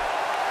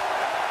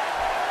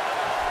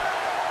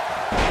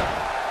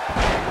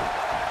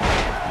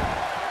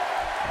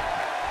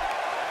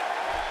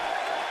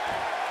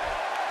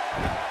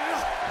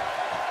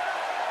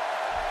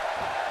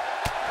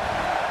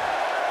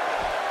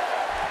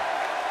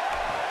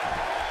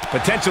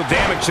 Potential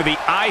damage to the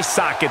eye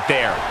socket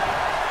there.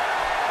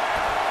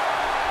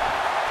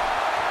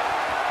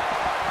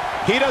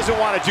 He doesn't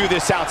want to do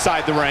this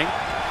outside the ring.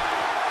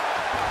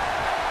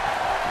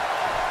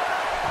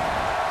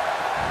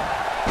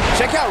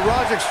 Check out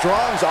Roderick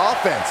Strong's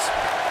offense.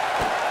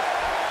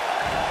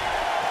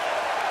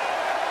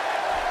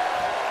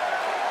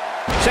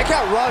 Check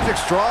out Roderick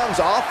Strong's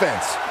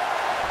offense.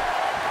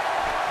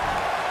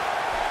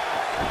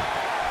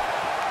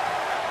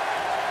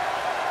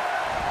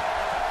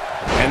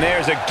 And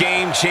there's a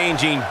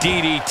game-changing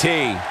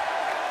DDT.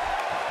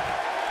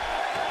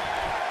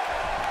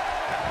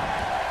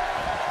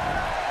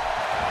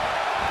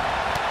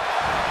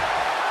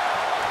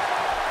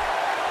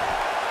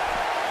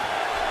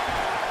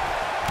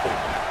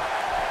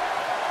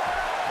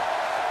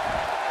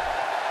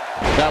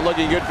 Not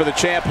looking good for the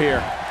champ here.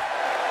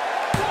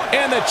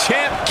 And the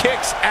champ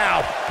kicks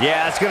out.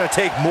 Yeah, it's going to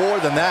take more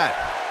than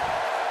that.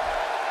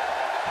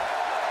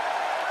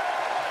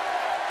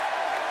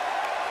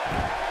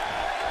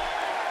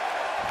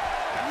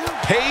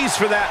 Pays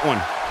for that one.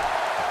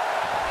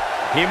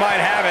 He might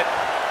have it.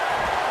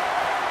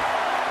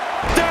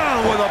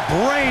 Down with a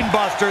brain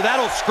buster.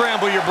 That'll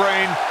scramble your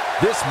brain.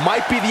 This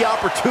might be the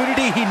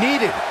opportunity he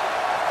needed.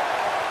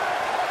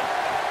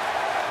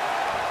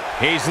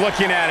 He's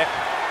looking at it.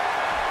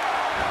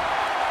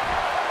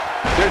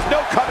 There's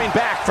no coming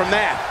back from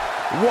that.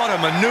 What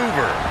a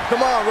maneuver.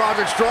 Come on,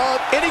 Roderick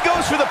Strong. And he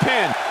goes for the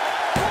pin.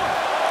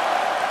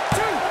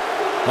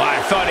 Well,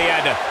 I thought he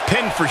had to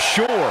pin for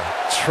sure.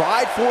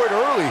 Tried for it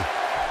early.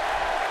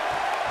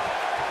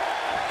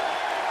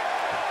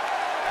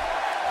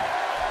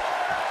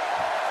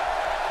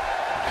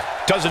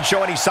 Doesn't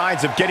show any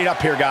signs of getting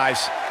up here,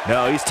 guys.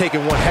 No, he's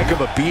taking one heck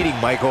of a beating,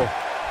 Michael.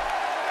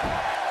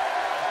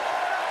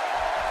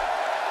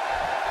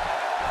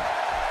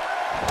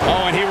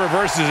 Oh, and he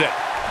reverses it.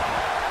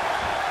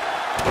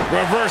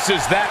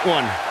 Reverses that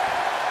one.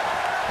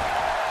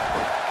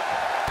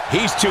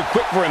 He's too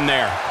quick for him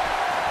there.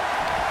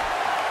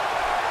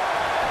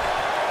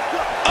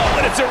 Oh,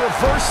 and it's a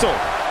reversal.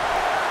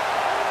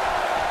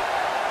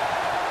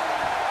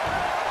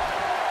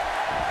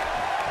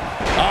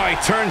 Oh, he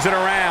turns it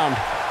around.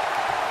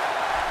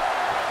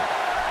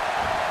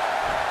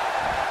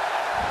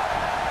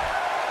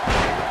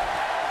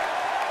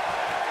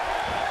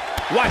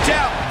 Watch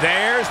out.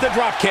 There's the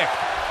drop kick.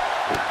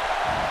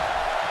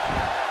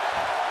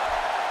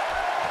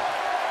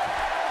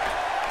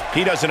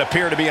 He doesn't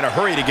appear to be in a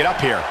hurry to get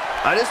up here.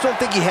 I just don't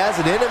think he has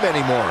it in him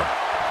anymore.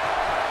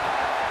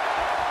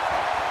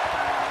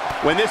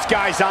 When this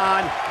guy's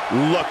on,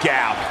 look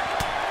out.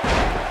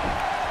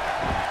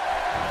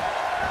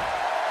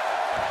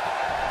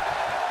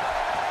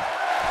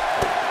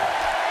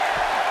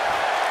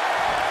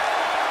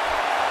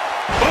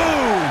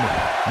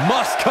 Boom!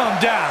 Must come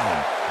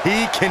down.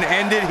 He can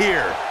end it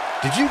here.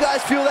 Did you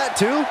guys feel that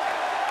too?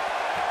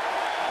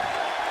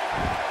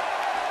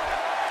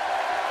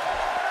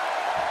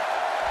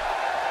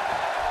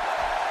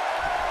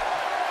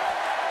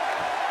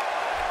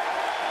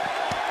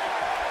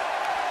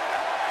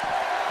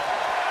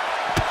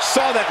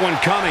 Saw that one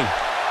coming.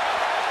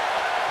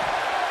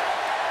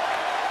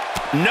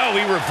 No,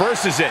 he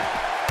reverses it.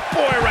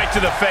 Boy, right to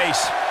the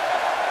face.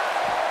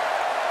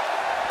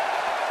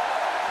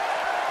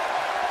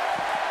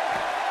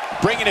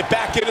 bringing it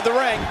back into the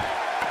ring.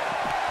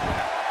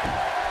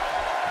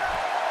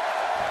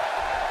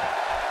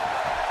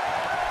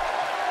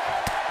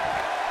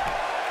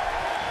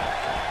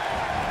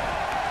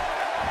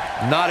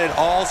 Not at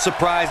all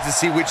surprised to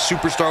see which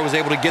superstar was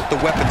able to get the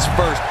weapons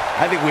first.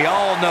 I think we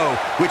all know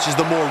which is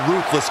the more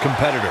ruthless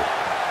competitor.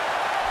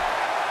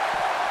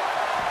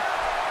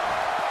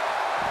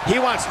 He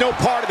wants no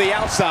part of the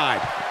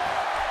outside.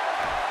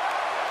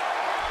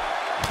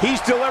 He's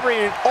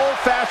delivering an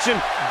old-fashioned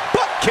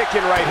butt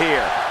kicking right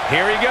here.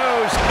 Here he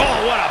goes. Oh,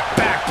 what a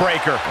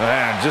backbreaker.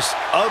 Man, just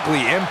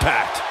ugly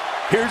impact.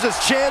 Here's his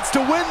chance to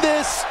win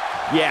this.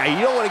 Yeah,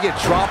 you don't want to get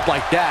dropped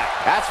like that.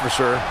 That's for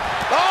sure.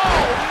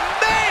 Oh,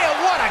 man,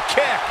 what a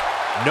kick.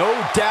 No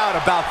doubt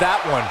about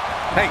that one.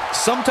 Hey,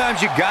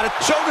 sometimes you got it.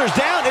 Shoulders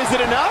down, is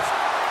it enough?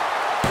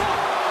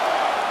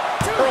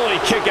 Early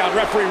kick out,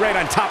 referee right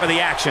on top of the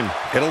action.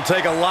 It'll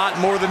take a lot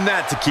more than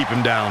that to keep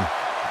him down.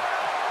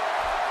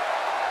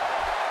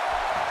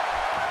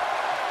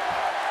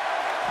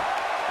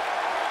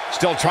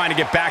 Still trying to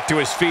get back to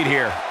his feet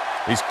here.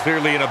 He's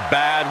clearly in a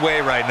bad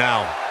way right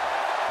now.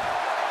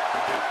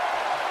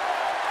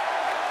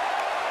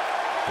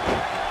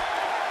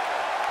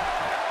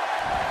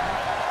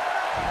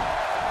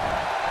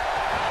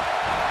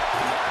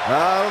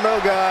 I don't know,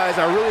 guys.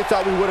 I really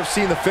thought we would have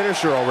seen the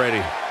finisher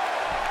already.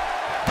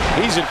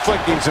 He's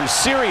inflicting some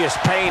serious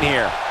pain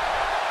here.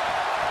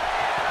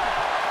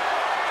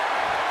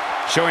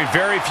 Showing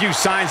very few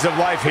signs of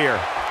life here.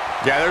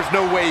 Yeah, there's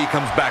no way he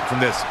comes back from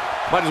this.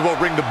 Might as well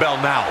ring the bell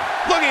now.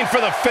 Looking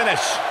for the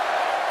finish.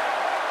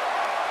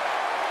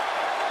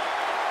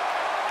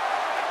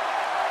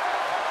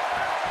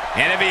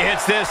 And if he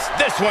hits this,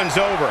 this one's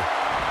over.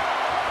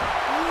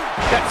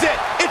 That's it.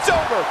 It's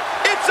over.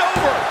 It's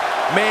over.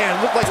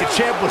 Man, looked like the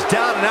champ was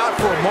down and out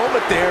for a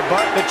moment there,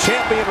 but The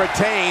champion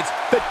retains.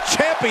 The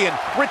champion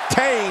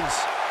retains.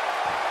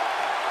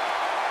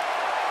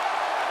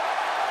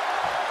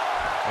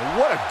 and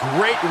what a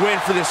great win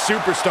for this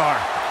superstar.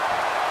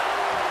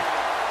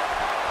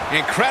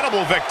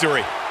 Incredible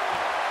victory.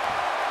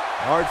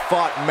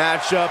 Hard-fought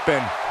matchup,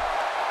 and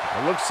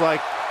it looks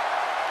like,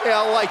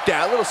 yeah, I like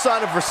that. A little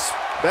sign of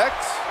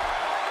respect.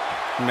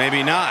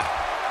 Maybe not.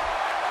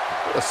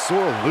 What a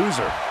sore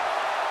loser.